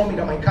when he saw me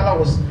that my color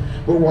was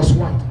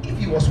white? If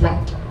he was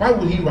white, why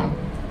would he run?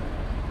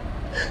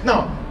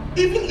 Now,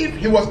 even if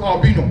he was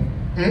albino,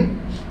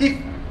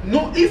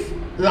 if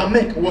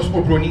Lamech was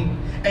Obroni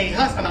and he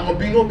has an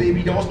albino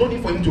baby, there was no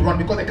need for him to run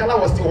because the color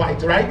was still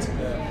white, right?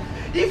 Yeah.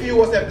 If he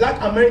was a black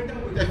American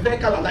with a fair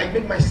color, like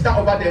maybe my sister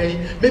over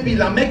there, maybe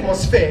Lamech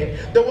was fair,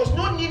 there was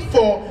no need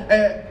for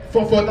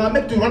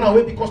Lamech to run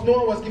away because no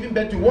one was giving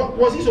birth to. What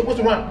was he supposed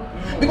to run?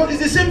 Because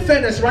it's the same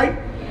fairness, right?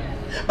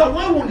 But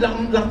why would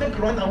Lamech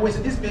run away?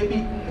 So this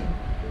baby,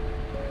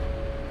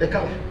 the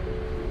color.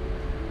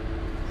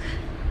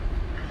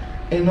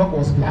 Enoch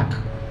was black.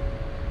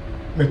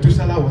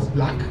 Methuselah was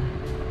black.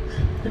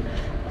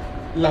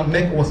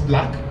 Lamech was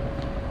black.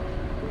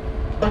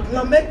 But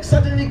Lamech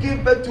suddenly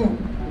gave birth to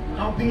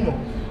albino.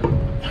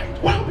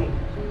 White.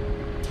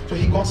 So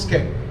he got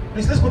scared.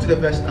 Please, let's go to the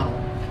verse now.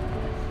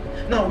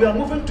 Now we are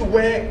moving to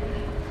where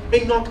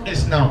Enoch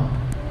is now.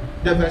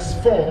 The verse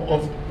 4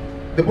 of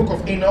the book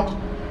of Enoch,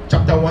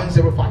 chapter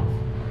 105.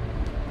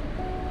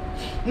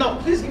 Now,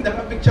 please give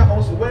that picture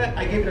also where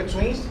I gave the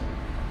twins.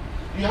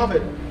 You have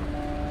it.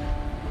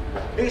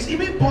 It's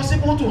even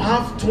possible to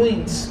have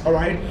twins,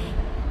 alright?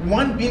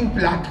 One being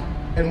black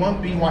and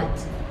one being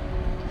white.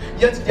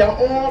 Yet they are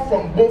all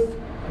from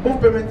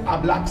both parents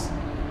are blacks.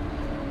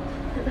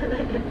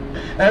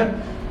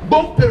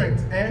 Both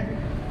parents,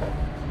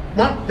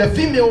 the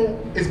female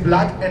is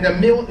black and the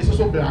male is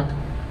also black,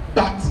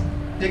 but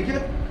they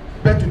give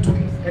birth to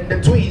twins, and the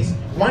twins,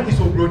 one is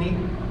Obroni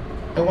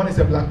and one is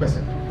a black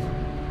person.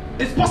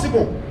 It's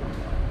possible.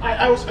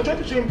 I was trying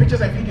to show you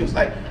pictures and videos.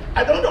 Like,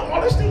 I don't know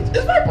all those things.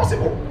 It's very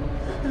possible.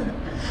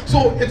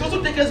 So it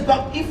also takes us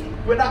back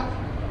whether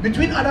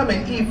between Adam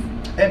and Eve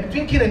and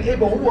between Cain and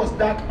Abel, who was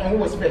dark and who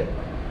was fair.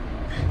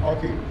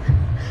 Okay.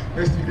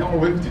 Next video, I'm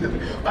waiting to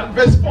the but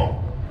verse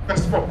 4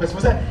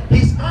 says,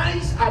 his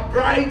eyes are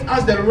bright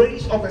as the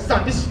rays of the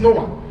sun. This is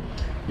Noah.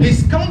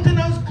 His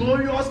countenance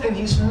glorious, and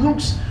his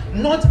looks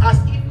not as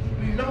if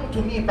he belonged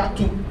to me, but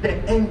to the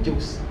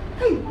angels.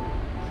 Hey.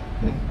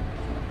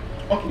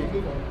 Okay,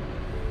 move on.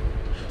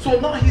 So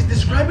now he's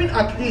describing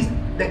at least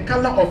the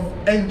color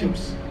of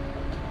angels.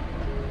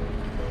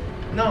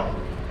 Now,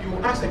 you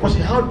ask the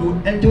question, how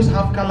do angels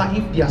have color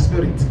if they are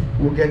spirits?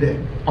 We'll get there.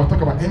 I'll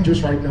talk about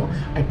angels right now.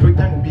 I pray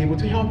time will be able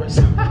to help us.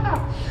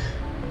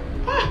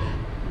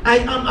 I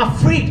am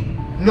afraid,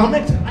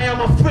 Lamech, I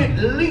am afraid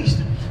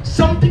lest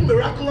something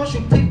miraculous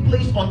should take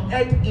place on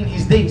earth in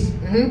his days.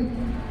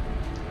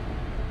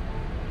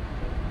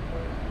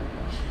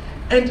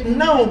 And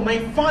now my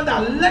father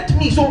let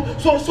me.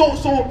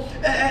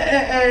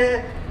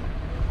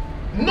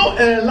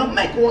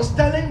 Lamech was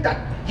telling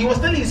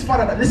his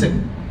father that,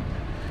 listen,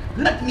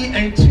 let me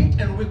entreat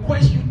and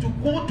request you to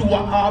go to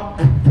our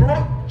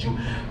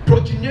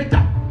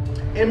progenitor.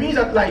 It means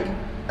that like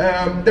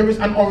there is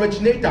an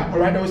originator,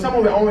 alright? There was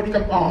someone who already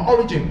come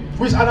origin,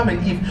 who is Adam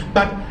and Eve.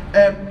 But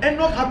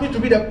Enoch happened to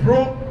be the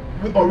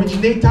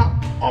originator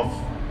of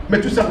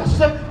Methuselah.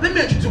 So let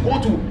me ask you to go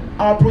to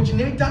our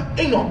progenitor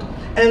Enoch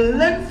and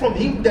learn from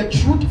him the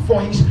truth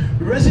for his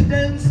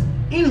residence,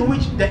 in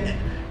which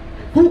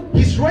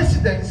his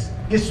residence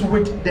is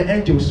with the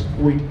angels.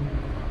 Wait,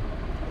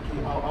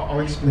 okay,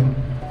 I'll explain.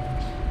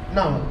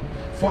 Now,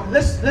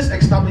 let's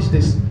establish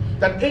this,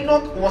 that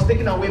Enoch was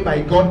taken away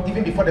by God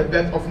even before the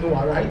birth of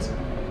Noah, right?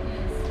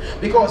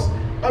 Because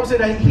I would say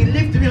that he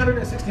lived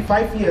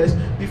 365 years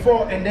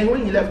before, and then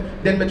when he left,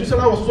 then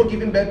Methuselah was also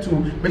giving birth to.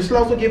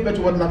 Methuselah also gave birth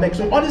to Lamech.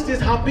 So all these things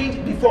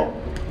happened before.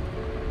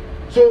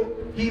 So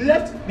he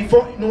left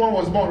before Noah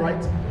was born,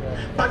 right?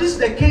 But this is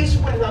the case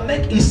where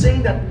Lamech is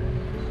saying that,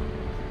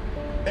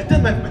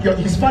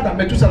 his father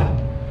Methuselah,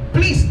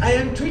 please, I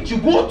entreat you,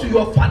 go to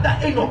your father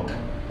Enoch.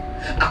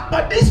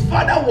 But this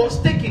father was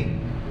taken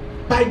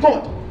by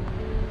God,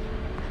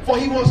 for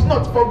he was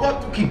not, for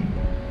God took him.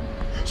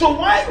 So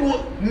why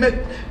would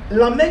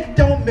Lamech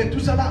tell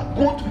Methuselah,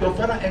 go to your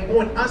father and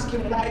go and ask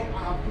him why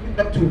I have given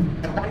birth to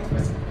a white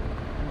person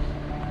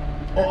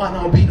or an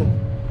albino?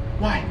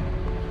 Why?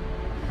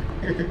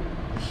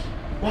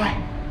 Why?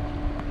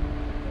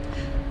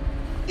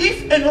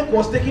 If Enoch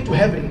was taken to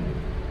heaven,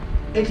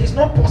 it is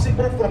not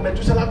possible for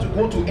Methuselah to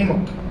go to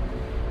Enoch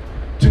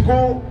to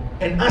go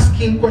and ask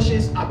him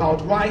questions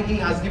about why he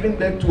has given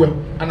birth to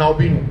an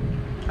albino.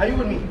 Are you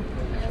with me?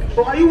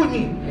 So are you with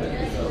me?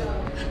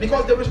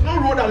 Because there is no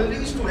road that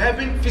leads to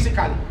heaven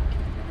physically.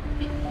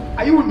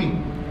 Are you with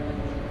me?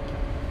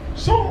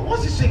 So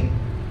what's he saying?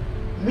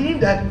 Meaning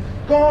that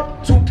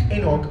God took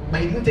Enoch,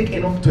 but he didn't take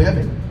Enoch to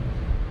heaven.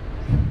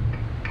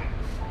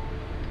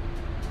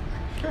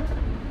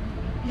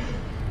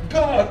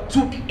 God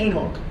took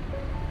Enoch.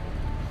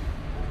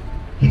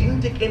 He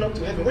didn't take Enoch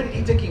to heaven. Where did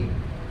he take him?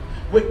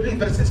 Wait, please,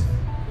 verses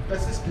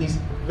please.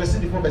 Verses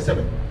before verse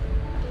 7.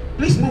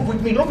 Please move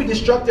with me. Don't be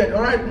distracted.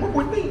 All right, move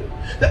with me.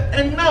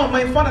 And now,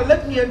 my father,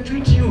 let me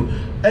entreat you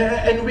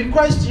and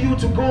request you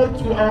to go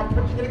to our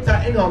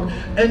progenitor Enoch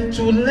and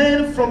to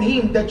learn from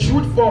him the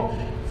truth, for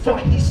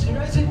his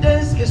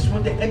residence is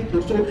with the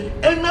angels. So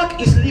Enoch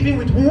is living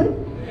with who?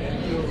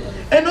 Angels.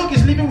 Enoch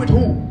is living with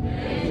who?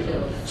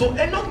 Angels. So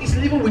Enoch is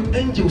living with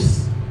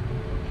angels.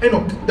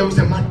 Enoch, there was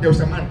a man,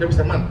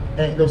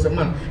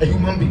 a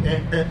human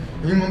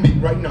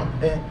being right now,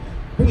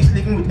 who is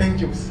living with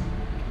angels.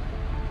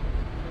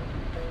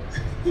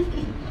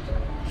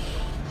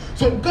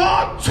 So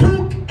God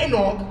took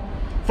Enoch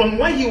from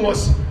where he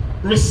was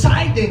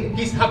residing,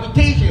 his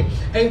habitation,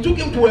 and took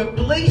him to a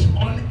place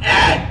on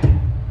earth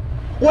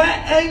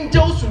where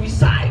angels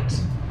reside.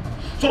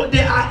 So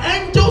there are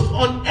angels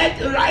on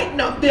earth right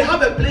now. They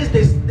have a place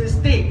they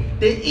stay,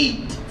 they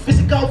eat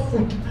physical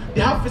food,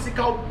 they have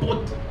physical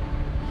body.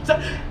 So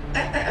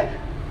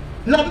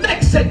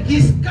Lamech said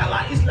his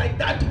color is like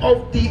that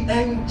of the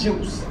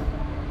angels.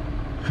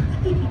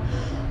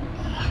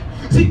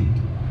 See,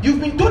 you've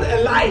been told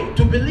a lie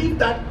to believe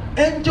that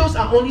angels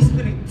are only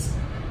spirits.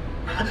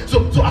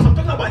 So as I'm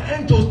talking about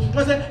angels,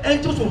 I said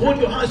angels will hold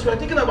your hands. You are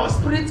thinking about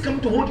spirits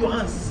coming to hold your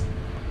hands.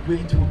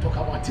 Wait, we'll talk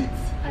about it.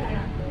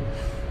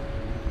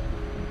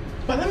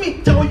 But let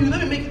me tell you,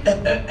 let me make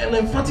an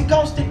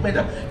emphatical statement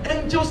that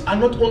angels are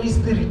not only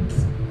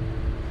spirits.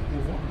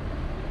 Move on.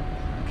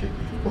 Okay.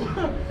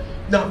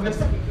 Now let's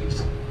start with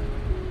this.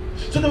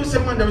 So there is a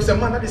man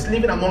that is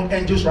living among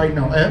angels right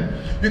now.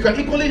 You can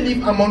equally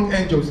live among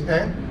angels.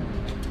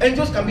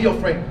 Angels can be your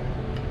friend.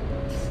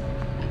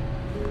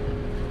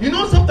 You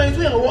know, sometimes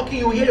when you're walking,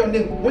 you hear your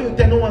name. When you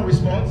tell, no one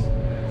responds.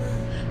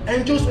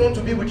 Angels want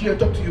to be with you and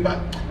talk to you, but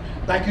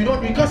like you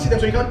can't see them,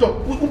 so you can't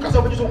talk. Who can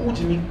somebody just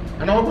watch me?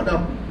 And I will go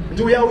down.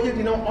 So we are here,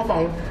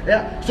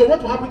 yeah. So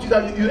what will happen to you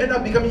that you end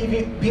up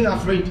being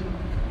afraid,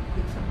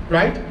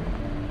 right?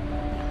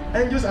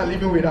 Angels are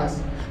living with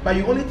us, but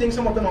you only think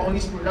some of them are only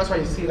spirit. That's why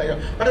you see like that.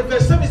 But the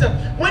verse 7 is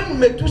that when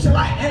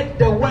Methuselah heard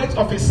the words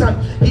of his son,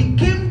 he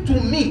came to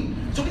me.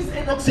 So this is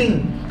Enoch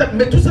saying that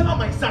Methuselah,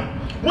 my son,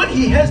 when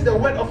he hears the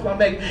word of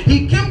Lamech,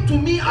 he came to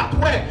me at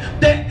where?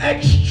 The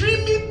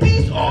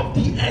extremities of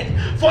the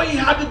earth, for he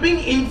had been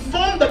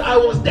informed that I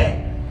was there,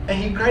 and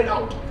he cried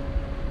out.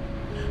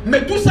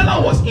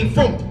 Methuselah was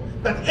informed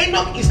that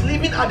Enoch is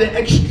living at the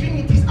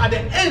extremities, at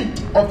the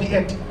end of the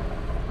earth.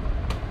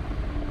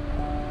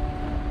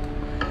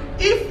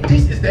 If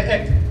this is the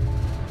earth,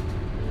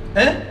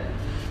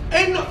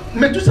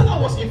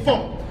 Methuselah was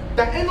informed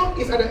that Enoch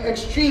is at the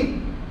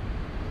extreme.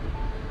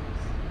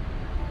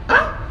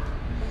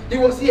 He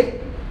was here,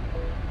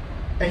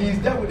 and he's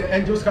there with the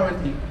angels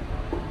currently.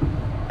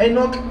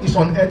 Enoch is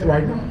on earth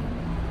right now.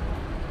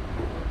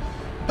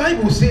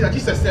 Bible says that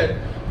Jesus said,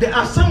 there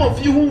are some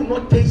of you who will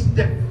not taste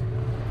death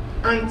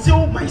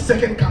until my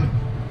second coming.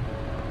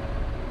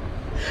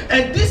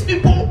 And these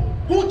people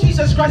who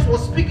Jesus Christ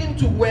was speaking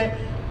to were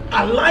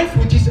alive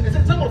with Jesus. He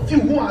said, some of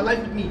you who are alive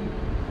with me,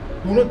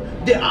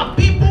 there are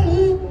people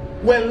who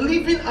were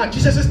living at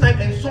Jesus' time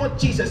and saw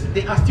Jesus.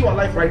 They are still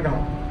alive right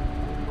now.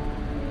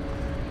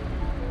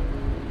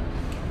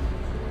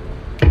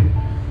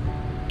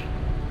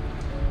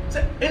 So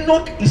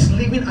Enoch is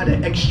living at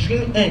the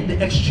extreme end, the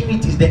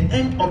extremities, the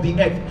end of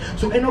the earth.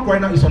 So Enoch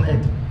right now is on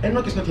earth.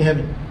 Enoch is not in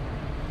heaven.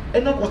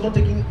 Enoch was not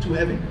taken to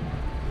heaven.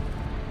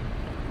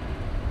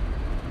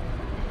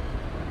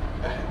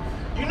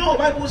 You know, the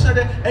Bible said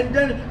that, and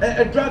then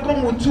a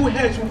dragon with two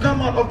heads will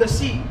come out of the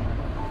sea.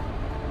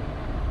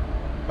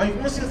 But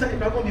you've not seen such a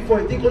dragon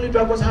before. You think only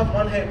dragons have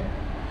one head.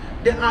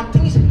 There are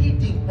things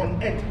hidden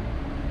on earth.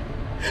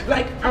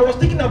 Like I was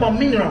thinking about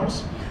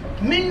minerals.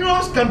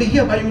 Minerals can be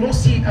here, but you don't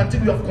see it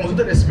until you have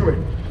consulted the spirit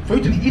for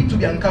you to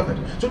be uncovered.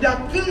 So there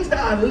are things that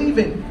are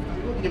living.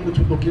 You will not be able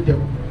to locate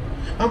them.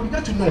 And we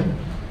got to know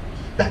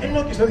that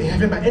Enoch is not in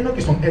heaven, but Enoch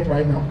is on earth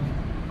right now.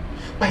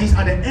 But he's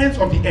at the ends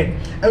of the earth.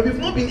 And we've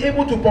not been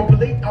able to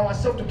populate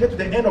ourselves to get to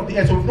the end of the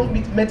earth. So we've not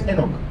met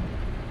Enoch.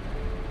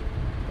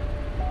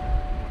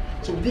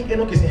 So we think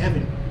Enoch is in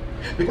heaven.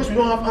 Because we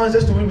don't have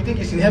answers to it, we think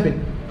he's in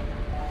heaven.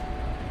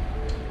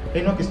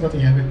 Enoch is not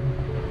in heaven.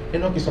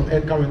 Enoch is on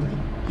earth currently.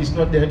 He's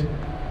not dead.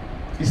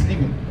 He's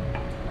living.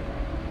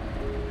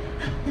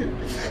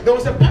 There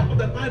was a part of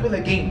the Bible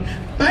again.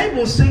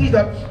 Bible says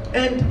that,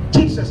 and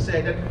Jesus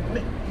said that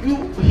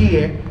you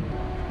here,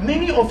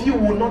 many of you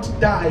will not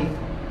die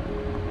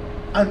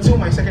until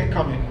my second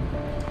coming.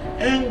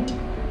 And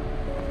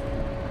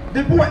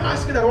the boy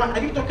asking that, are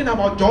you talking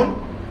about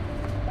John?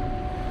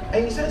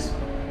 And he says,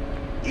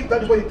 if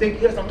that is what you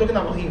think, yes, I'm talking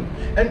about him.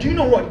 And do you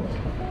know what?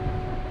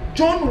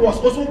 John was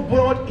also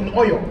boiled in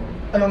oil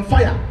and on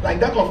fire, like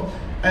that of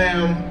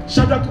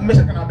Shadrach,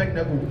 Meshach, and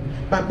Abednego.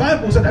 But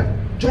Bible said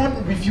that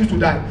John refused to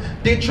die.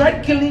 They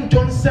tried killing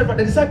John several.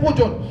 The disciple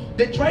John,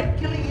 they tried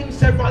killing him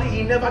severally.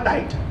 He never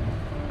died.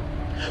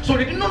 So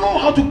they did not know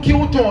how to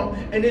kill John,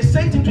 and they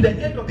sent him to the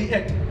end of the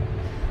earth.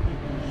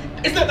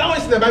 It's not that.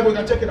 It's in the Bible. You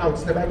can check it out.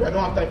 It's in the Bible. I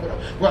don't have time for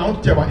that. Well, I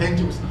want to tell about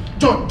angels.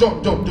 John,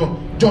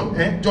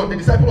 the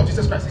disciple of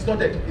Jesus Christ. He's not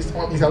dead.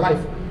 He's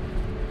alive.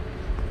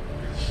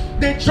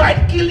 They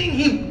tried killing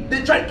him.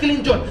 They tried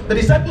killing John, the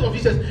disciple of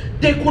Jesus.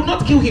 They could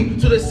not kill him,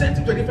 so they sent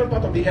him to a different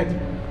part of the earth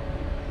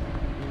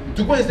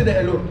to go and stay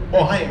there alone,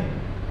 or higher,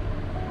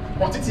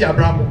 or Titi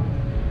Abraham.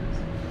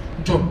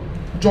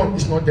 John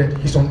is not dead.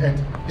 He's on earth.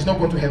 He's not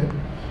going to heaven.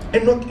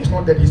 Enoch is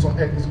not dead. He's on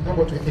earth. He's not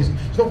going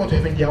to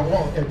heaven. They are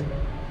all on earth.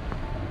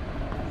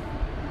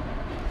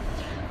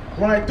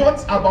 When I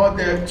thought about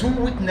the two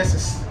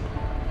witnesses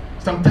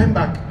some time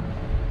back,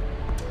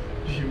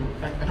 I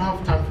don't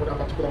have time for that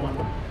particular one.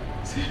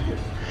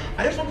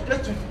 I just want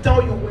to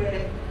tell you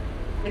where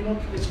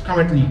Enoch is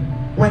currently,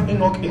 where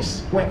Enoch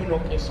is.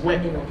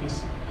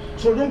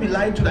 So don't be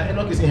lied to that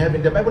Enoch is in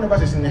heaven. The Bible never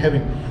says in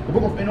heaven. The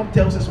book of Enoch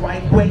tells us where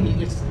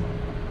he is.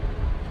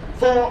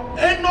 For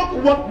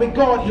Enoch walked with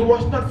God, he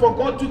was not, for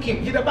God took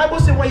him. Did the Bible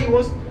say where he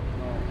was?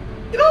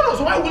 You don't know.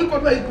 So why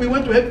would we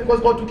went to heaven because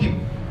God took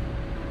him?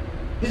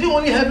 Is it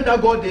only heaven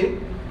that God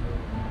did?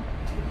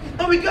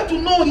 And we get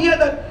to know here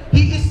that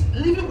he is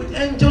living with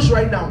angels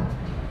right now.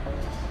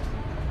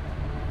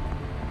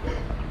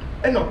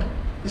 Enoch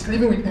is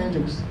living with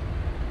angels.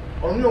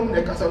 Enoch.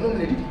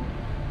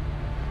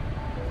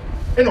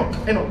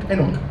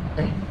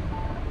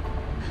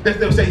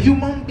 There's a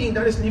human being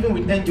that is living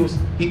with angels.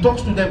 He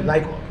talks to them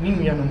like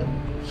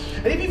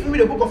and if you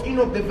read the book of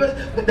Enoch,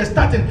 the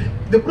starting,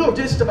 the book of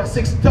Genesis chapter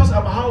 6 tells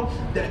about how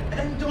the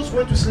angels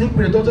went to sleep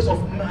with the daughters of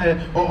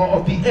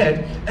the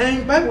earth,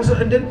 and Bible says,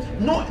 and then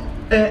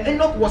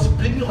Enoch was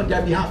pleading on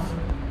their behalf.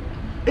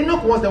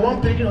 Enoch was the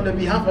one pleading on the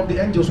behalf of the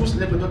angels who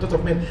slept with the daughters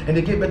of men, and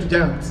they gave birth to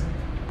giants,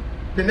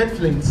 the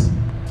Nephilims.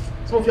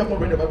 Some of you have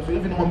not read the Bible, so you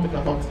don't even know what I'm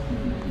talking about.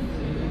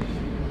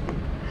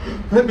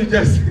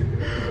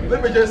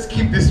 Let me just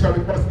keep this one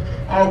because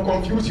I'll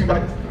confuse you,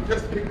 but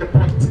just make the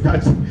point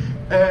that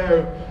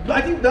I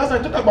think that's I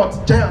talked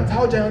about giants,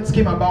 how giants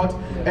came about,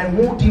 and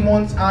who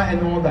demons are,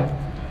 and all that.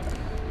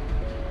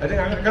 I think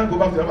I can't go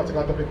back to that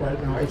particular topic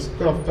right now. It's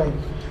kind of time.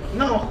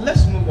 Now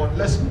let's move on.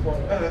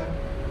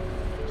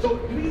 So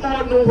do we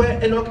all know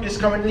where Enoch is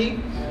currently?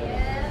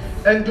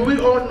 Yes. And do we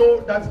all know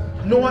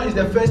that Noah is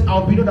the first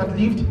albino that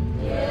lived?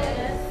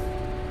 Yes.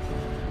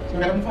 So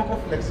we haven't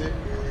focused flexing.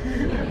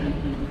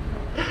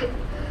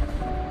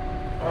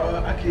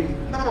 Okay,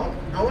 now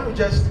I want to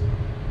just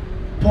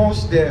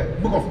pause the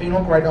book of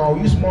Enoch right now. I'll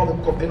use more of the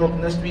book of Enoch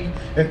next week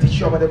and teach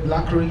you about the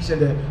black race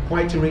and the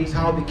white race,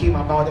 how they came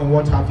about and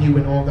what have you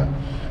and all that.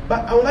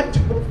 But I would like to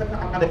go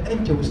about the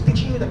angels,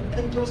 teaching you that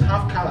angels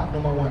have color,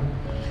 number one.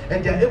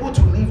 And they are able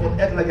to live on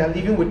earth like they are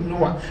living with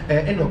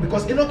Enoch,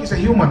 because Enoch is a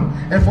human.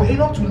 And for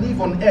Enoch to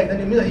live on earth,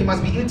 then it means that he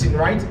must be eating,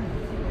 right?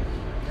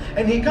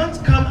 And he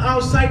can't come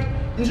outside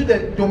into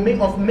the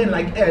domain of men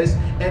like us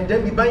and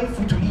then be buying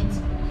food to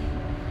eat,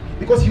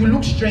 because he will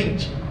look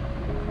strange.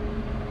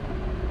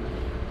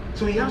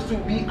 So he has to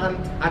be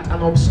at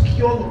an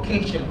obscure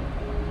location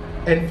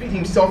and feed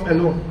himself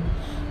alone.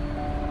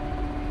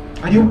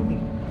 Are you with me?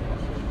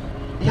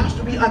 He has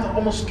to be at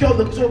an obscure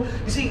location. So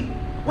you see,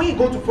 when you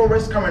go to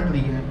forest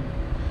currently,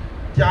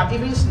 there are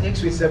even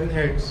snakes with 7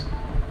 heads.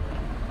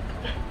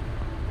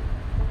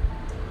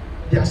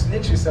 There are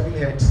snakes with 7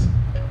 heads.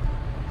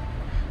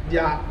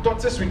 There are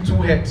tortoises with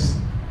 2 heads.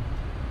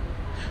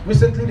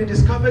 Recently, they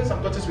discovered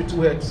some tortoises with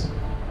 2 heads.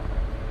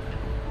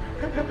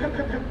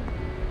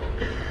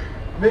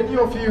 Many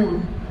of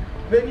you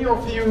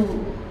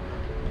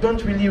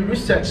don't really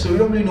research, so you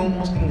don't really know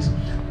most things.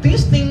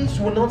 These things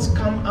will not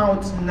come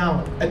out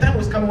now. A time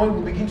will come when we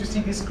will begin to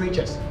see these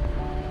creatures.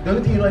 The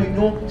only thing you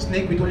know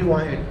snake with only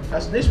 1 head.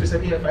 A snake with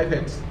 7 heads, 5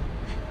 heads.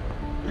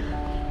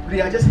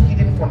 They are just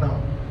hidden for now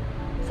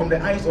from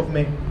the eyes of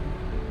men.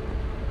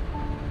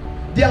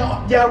 They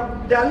are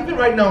living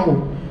right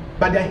now,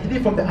 but they are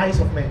hidden from the eyes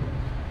of men.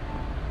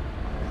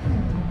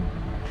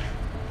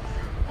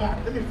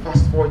 Let me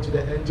fast forward to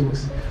the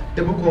angels.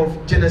 The book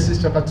of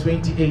Genesis chapter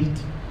 28,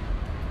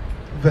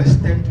 verse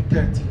 10 to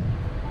 13.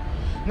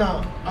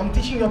 Now, I'm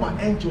teaching you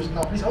about angels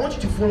now. Please, I want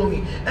you to follow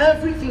me.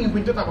 Everything you've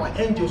been talking about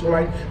angels,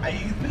 alright?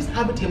 You please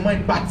have it in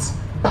mind, but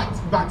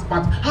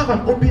have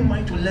an open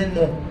mind to learn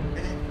more.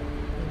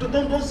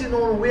 Don't say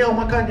no, where am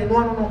I?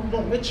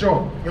 No, make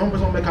sure. Your own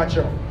person make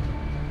sure.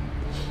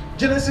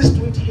 Genesis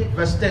 28,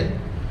 verse 10.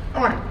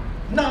 Alright.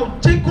 Now,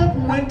 Jacob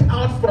went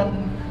out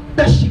from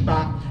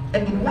Beersheba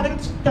and he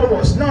went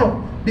towards.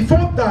 Now,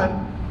 before that,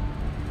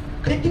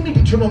 can you give me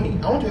Deuteronomy?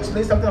 I want to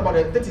explain something about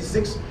the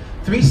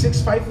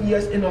 365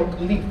 years Enoch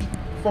lived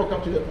before I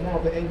come to one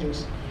of the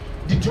angels.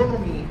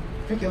 Deuteronomy,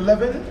 I think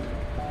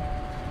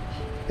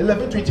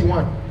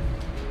 11:21.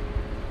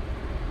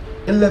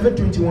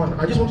 11:21.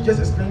 I just want to just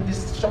explain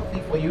this short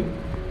thing for you.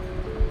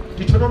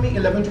 Deuteronomy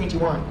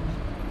 11:21.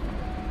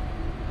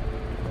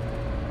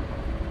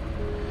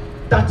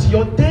 That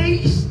your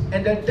days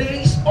and the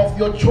days of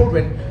your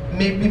children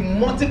may be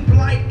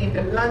multiplied in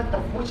the land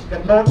of which the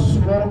Lord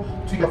swore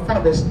to your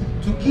fathers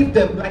to give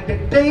them, like the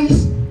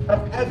days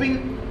of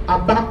heaven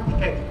above the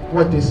earth.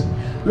 What is?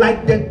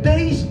 Like the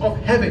days of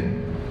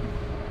heaven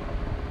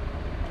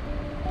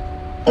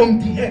on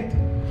the earth.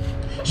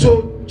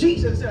 So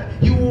Jesus said,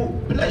 He will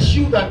bless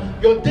you that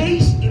your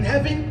days in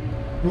heaven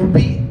will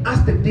be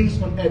as the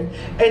days on earth.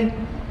 And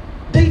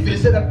David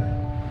said that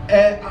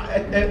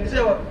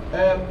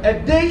a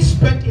day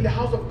spent in the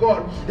house of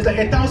God is like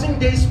 1,000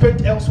 days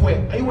spent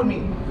elsewhere. Are you with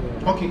me?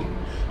 Okay.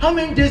 How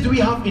many days do we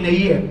have in a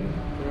year?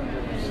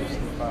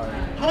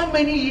 How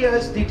many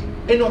years did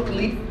Enoch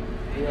live?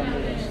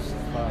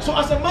 So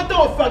as a matter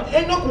of fact,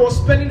 Enoch was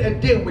spending a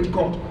day with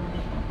God.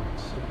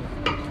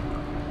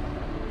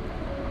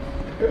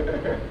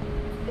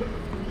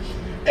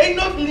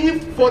 Enoch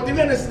lived for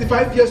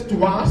 365 years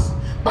to us,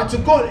 but to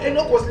God,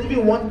 Enoch was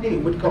living 1 day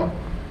with God.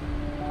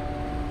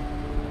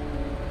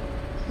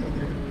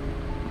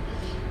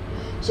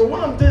 So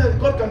what I'm telling you,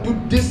 God can do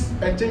this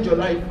and change your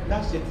life.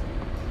 That's it.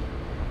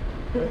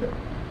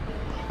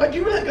 But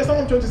you realize what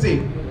I'm trying to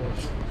say?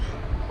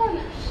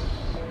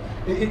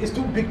 It's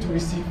too big to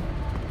receive.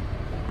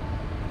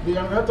 You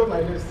are not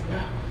like this.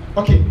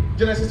 Okay,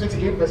 Genesis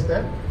 28, verse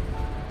 10.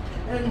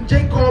 And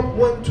Jacob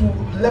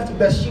left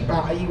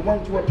Beersheba and he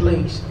went to a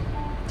place.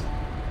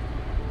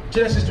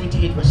 Genesis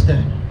 28, verse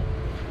 10.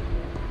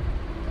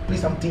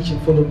 Please, I'm teaching,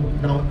 follow me.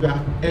 Now, we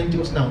are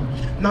angels now.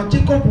 Now,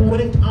 Jacob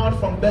went out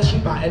from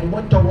Beersheba and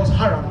went towards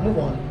Haran. Move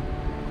on.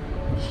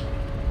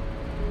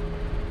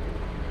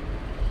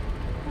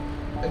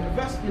 In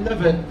verse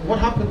 11, what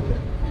happened there?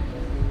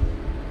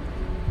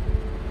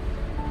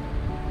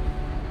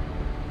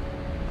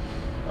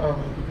 Oh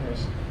my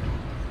goodness.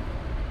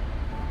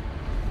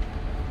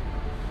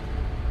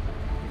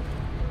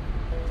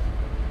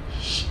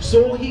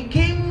 So he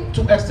came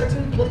to a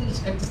certain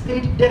place and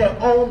stayed there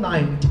all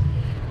night,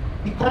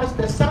 because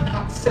the sun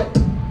had set.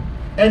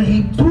 And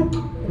he took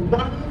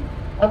one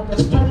of the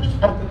stones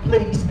of the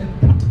place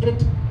and put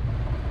it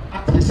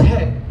at his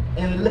head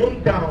and lay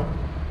down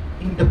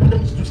in the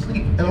place to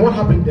sleep. And what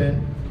happened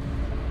then?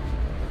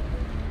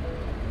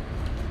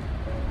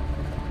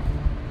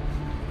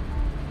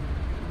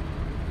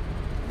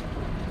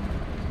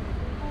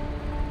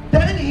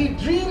 Then he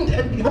dreamed,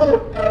 and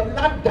behold, a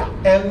ladder.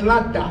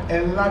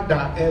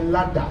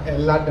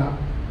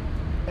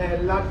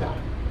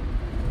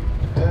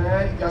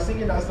 You're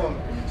singing that song.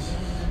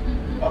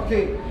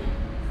 Okay.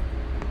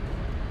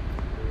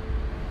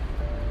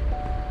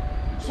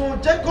 So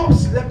Jacob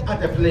slept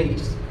at the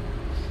place.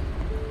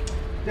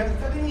 Then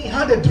suddenly he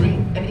had a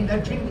dream, and in the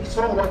dream he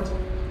saw what?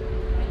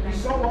 He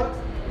saw what?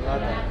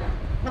 Ladder.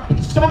 No,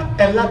 he saw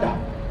a ladder.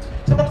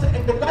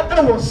 And the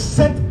ladder was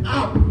set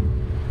up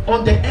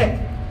on the earth,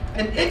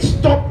 and its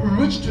top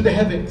reached to the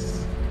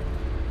heavens.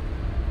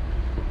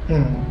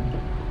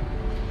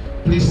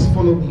 Please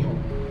follow me on.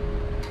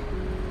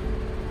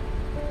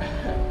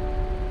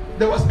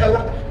 There was a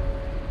ladder,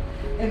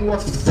 and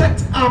was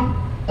set up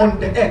on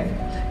the earth,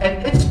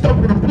 and its top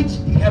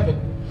reached the heaven.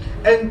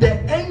 And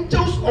the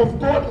angels of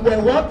God were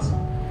what?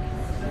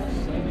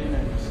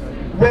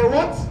 Were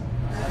what?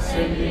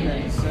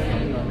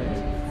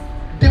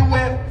 They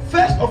were,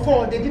 first of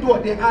all, they did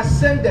what? They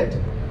ascended.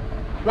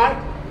 Right?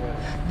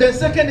 The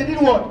second, they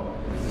did what?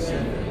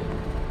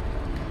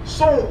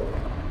 So,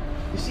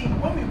 you see,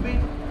 when we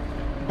read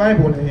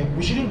Bible,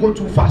 we shouldn't go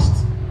too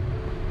fast.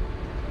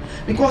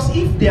 Because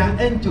if there are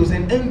angels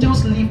and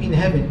angels live in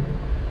heaven,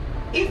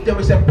 if there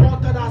is a portal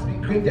that has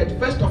been created,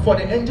 first of all,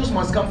 the angels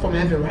must come from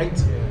heaven, right?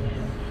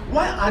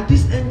 Why are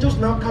these angels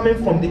now coming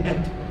from the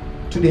earth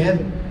to the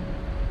heaven?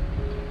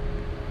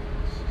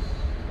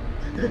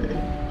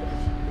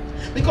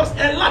 Because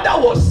a ladder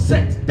was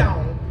set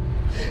down.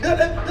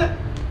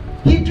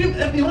 He dreamed,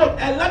 and behold,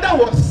 a ladder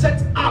was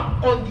set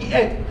up on the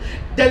earth.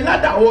 The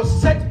ladder was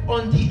set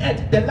on the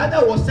earth. The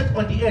ladder was set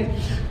on the earth.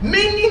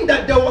 Meaning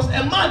that there was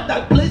a man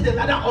that placed the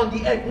ladder on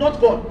the earth, not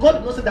God. God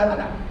did not set the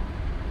ladder.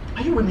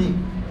 Are you with me?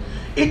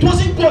 It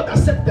wasn't God that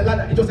set the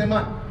ladder, it was a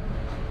man.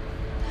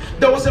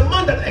 There was a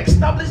man that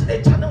established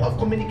a channel of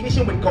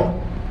communication with God,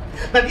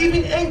 that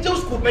even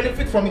angels could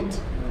benefit from it.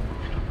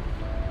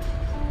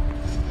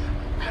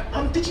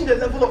 I'm teaching the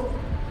level of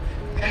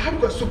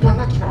having a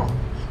supernatural,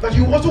 that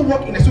you also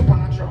work in a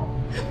supernatural.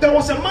 There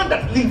was a man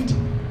that lived,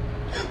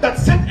 that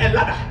set a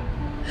ladder,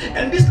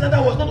 and this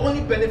ladder was not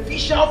only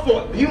beneficial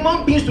for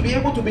human beings to be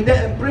able to be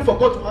there and pray for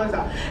God to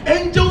answer.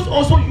 Angels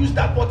also used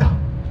that portal.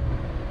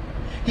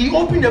 He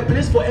opened a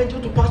place for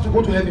angels to pass to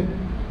go to heaven.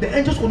 The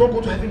angels could not go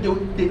to heaven,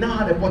 they now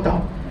had a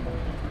portal.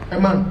 A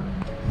man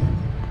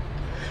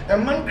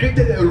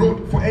created a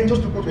road for angels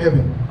to go to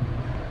heaven.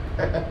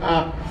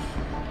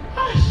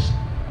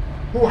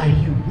 Who are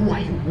you? Who are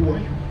you? Who are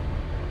you?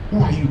 Who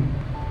are you?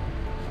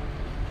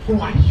 Who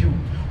are you?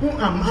 Who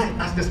am I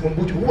as Desmond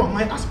Tutu? Who am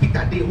I as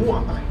Peter Day? Who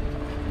am I?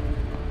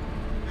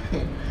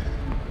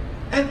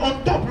 And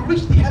on top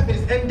reached the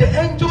heavens, and the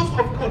angels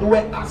of God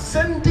were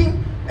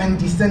ascending and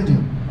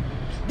descending.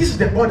 This is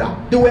the order.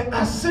 They were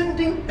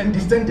ascending and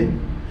descending.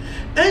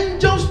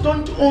 Angels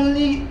don't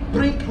only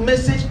bring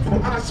message to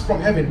us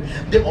from heaven,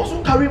 they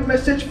also carry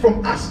message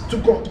from us to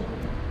God.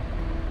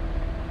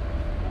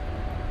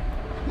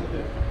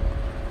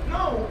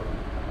 Now,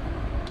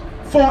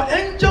 for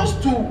angels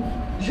to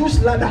use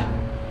ladder,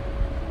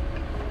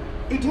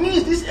 it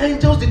means these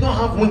angels did not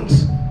have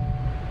wings.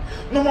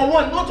 Number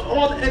one, not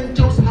all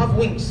angels have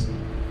wings.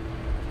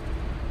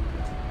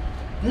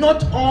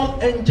 Not all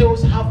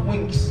angels have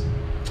wings.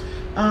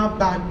 Yeah.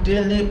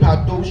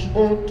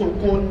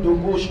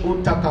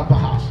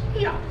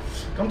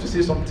 Come to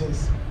say some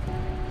things.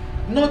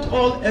 Not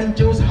all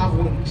angels have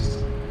wings.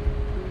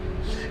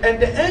 And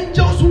the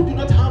angels who do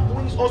not have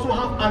wings also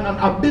have an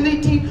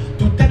ability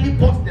to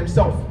teleport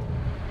themselves.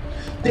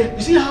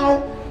 You see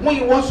how when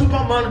you watch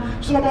Superman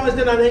is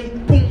there and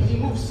then boom, he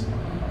moves.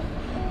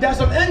 There are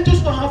some angels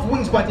who don't have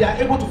wings, but they are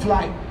able to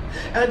fly.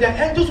 And there are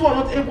angels who are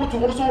not able to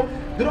also,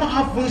 they don't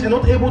have wings and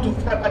not able to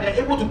fly, but they are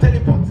able to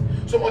teleport.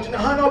 So Ojina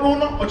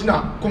Hanabona,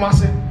 Ojina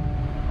Kumase.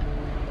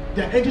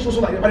 There are angels also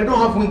like that, but they don't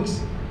have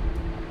wings.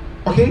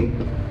 Okay?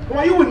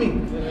 Are you with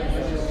me?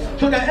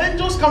 So the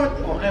angels come,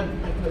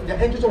 the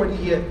angels already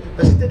here,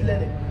 they're seated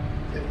learning.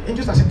 The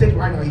angels are seated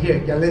right now here,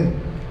 they're learning.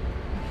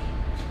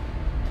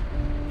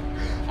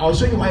 I'll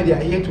show you why they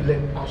are here to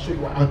learn. I'll show you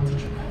why. I'll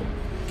teach you.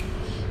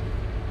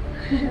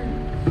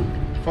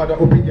 Father,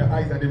 open your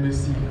eyes that they may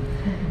see.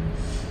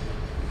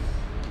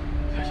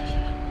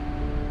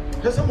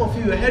 Some of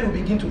you, your head will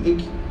begin to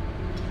ache.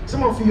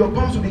 Some of you, your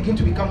palms will begin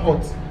to become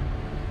hot,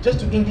 just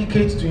to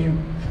indicate to you.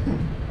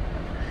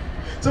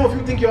 Some of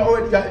you think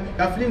you're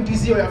feeling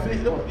dizzy, or you're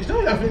feeling, no, it's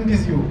not you're feeling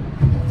dizzy.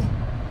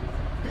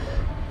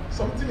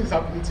 Something is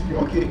happening to you.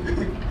 Okay.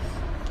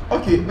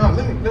 Okay, now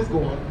let's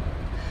go on.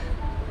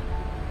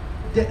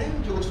 The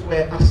angels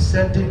were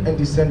ascending and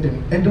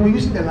descending, and they were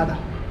using the ladder.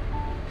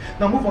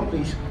 Now move on,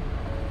 please.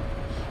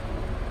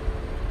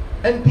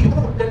 And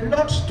behold, the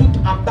Lord stood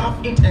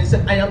above it and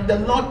said, I am the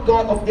Lord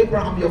God of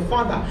Abraham your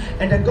father,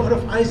 and the God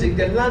of Isaac.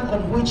 The land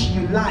on which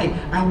you lie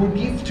I will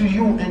give to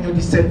you and your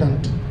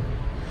descendant.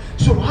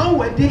 So how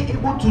were they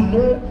able to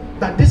know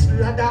that this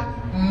ladder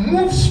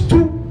moves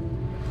to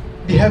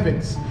the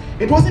heavens?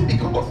 It wasn't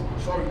because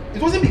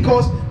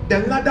the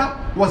ladder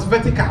was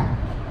vertical.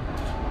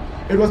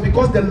 It was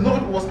because the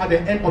Lord was at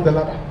the end of the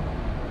ladder.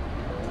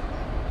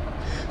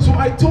 So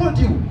I told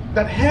you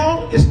that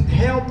hell is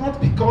hell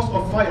not because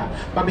of fire,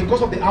 but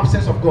because of the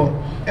absence of God.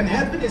 And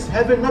heaven is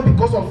heaven not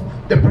because of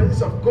the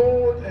presence of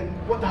God and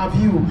what have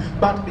you,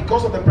 but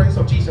because of the presence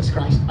of Jesus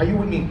Christ. Are you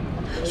with me?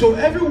 So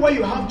everywhere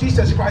you have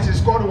Jesus Christ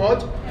is called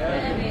what?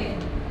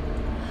 Heaven.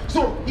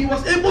 So he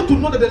was able to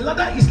know that the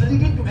ladder is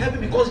leading to heaven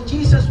because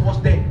Jesus was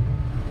there.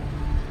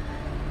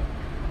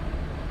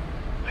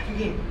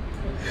 Again.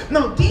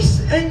 Now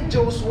these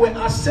angels were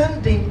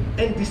ascending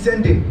and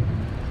descending.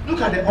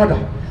 Look at the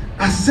order.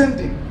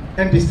 Ascending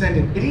and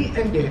descending. It didn't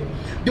end there.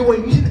 They were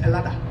using a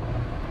ladder.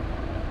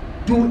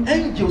 Do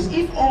angels,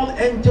 if all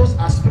angels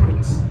are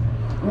spirits,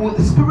 will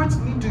spirits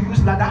need to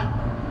use ladder?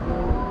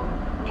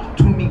 Talk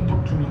to me.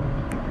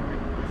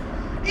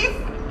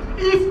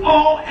 If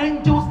all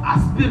angels are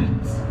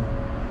spirits,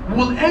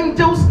 will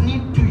angels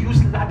need to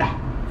use ladder?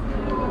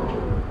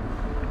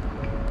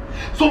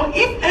 So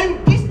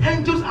if these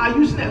angels are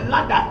using a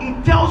ladder,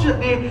 it tells you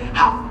they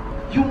have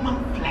human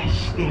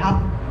flesh.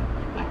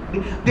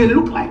 They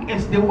look like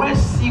us. They wear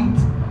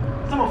suits.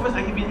 Some of us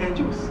are even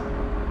angels.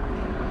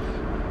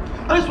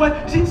 That's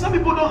why, see, some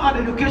people don't add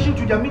education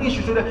to their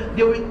ministry, so that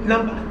they will, a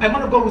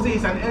man of God will say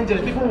he's an angel.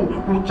 People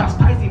will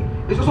chastise him.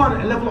 It's also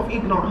on a level of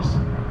ignorance.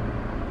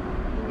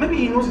 Maybe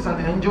he knows he's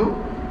an angel.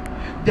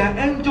 There are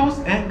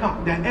angels, there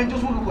are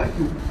angels who look like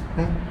you.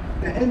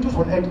 The angels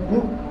on earth,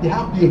 they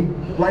have beard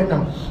right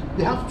now.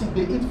 They have teeth,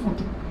 they eat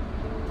food.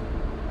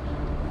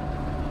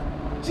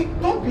 See,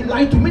 don't be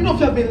lied to. Many of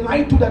you have been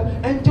lied to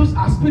that angels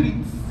are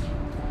spirits.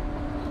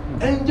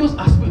 Angels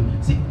are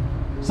spirits. See,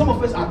 some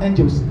of us are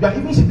angels. You are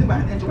even seated by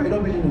an angel, but you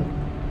don't really know.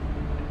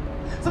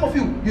 Some of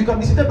you can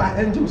be seated by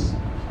angels.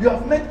 You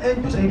have met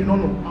angels and you do not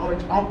know.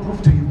 I'll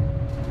prove to you.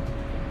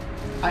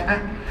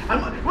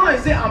 When I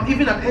say I'm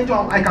even an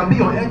angel, I can be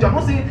your angel. I'm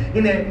not saying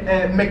in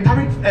a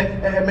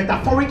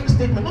metaphoric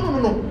statement.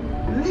 No.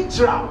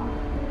 Literal.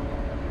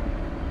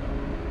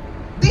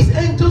 These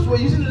angels were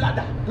using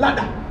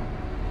ladder.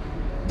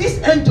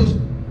 These angels,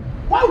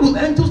 why would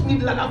angels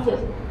need ladder for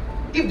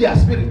if they are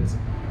spirits?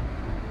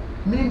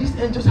 Meaning these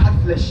angels had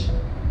flesh.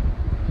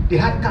 They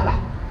had color.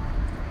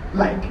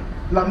 Like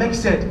Lamech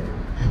said,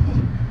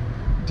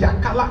 their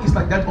color is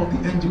like that of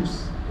the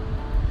angels.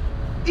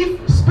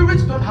 If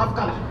spirits don't have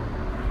color,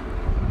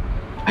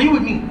 are you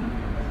with me?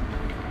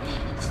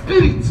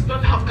 Spirits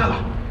don't have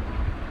color.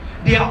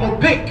 They are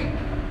opaque.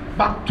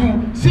 But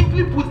to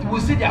simply put,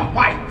 we'll say they are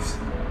white.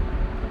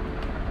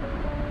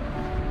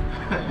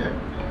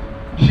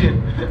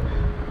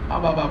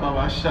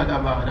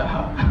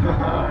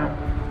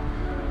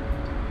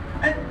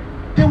 And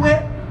they were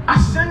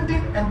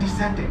ascending and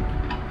descending.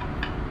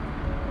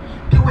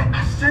 They were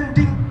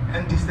ascending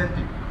and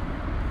descending.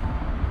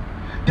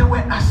 They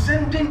were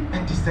ascending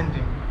and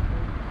descending.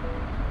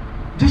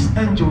 This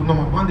angel,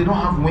 number one, they don't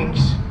have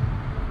wings.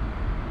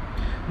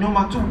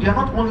 Number two, they are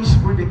not only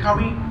spirit, they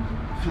carry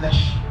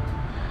flesh.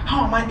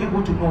 How am I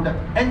able to know that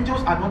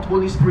angels are not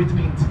only spirit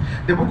beings?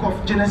 The book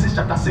of Genesis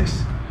chapter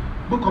 6.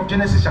 Book of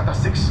Genesis chapter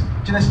 6.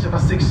 Genesis chapter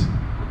 6.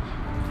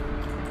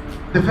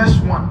 The verse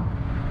 1.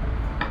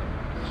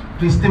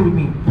 Please stay with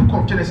me. Book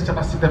of Genesis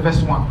chapter 6, the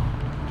verse 1.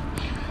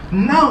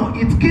 Now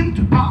it came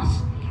to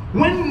pass,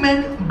 when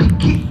men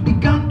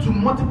began to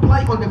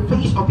multiply on the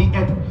face of the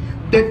earth,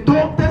 the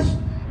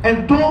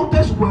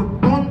daughters were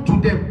born to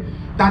them,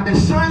 that the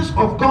sons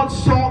of God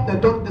saw the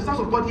sons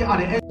of God here are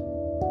the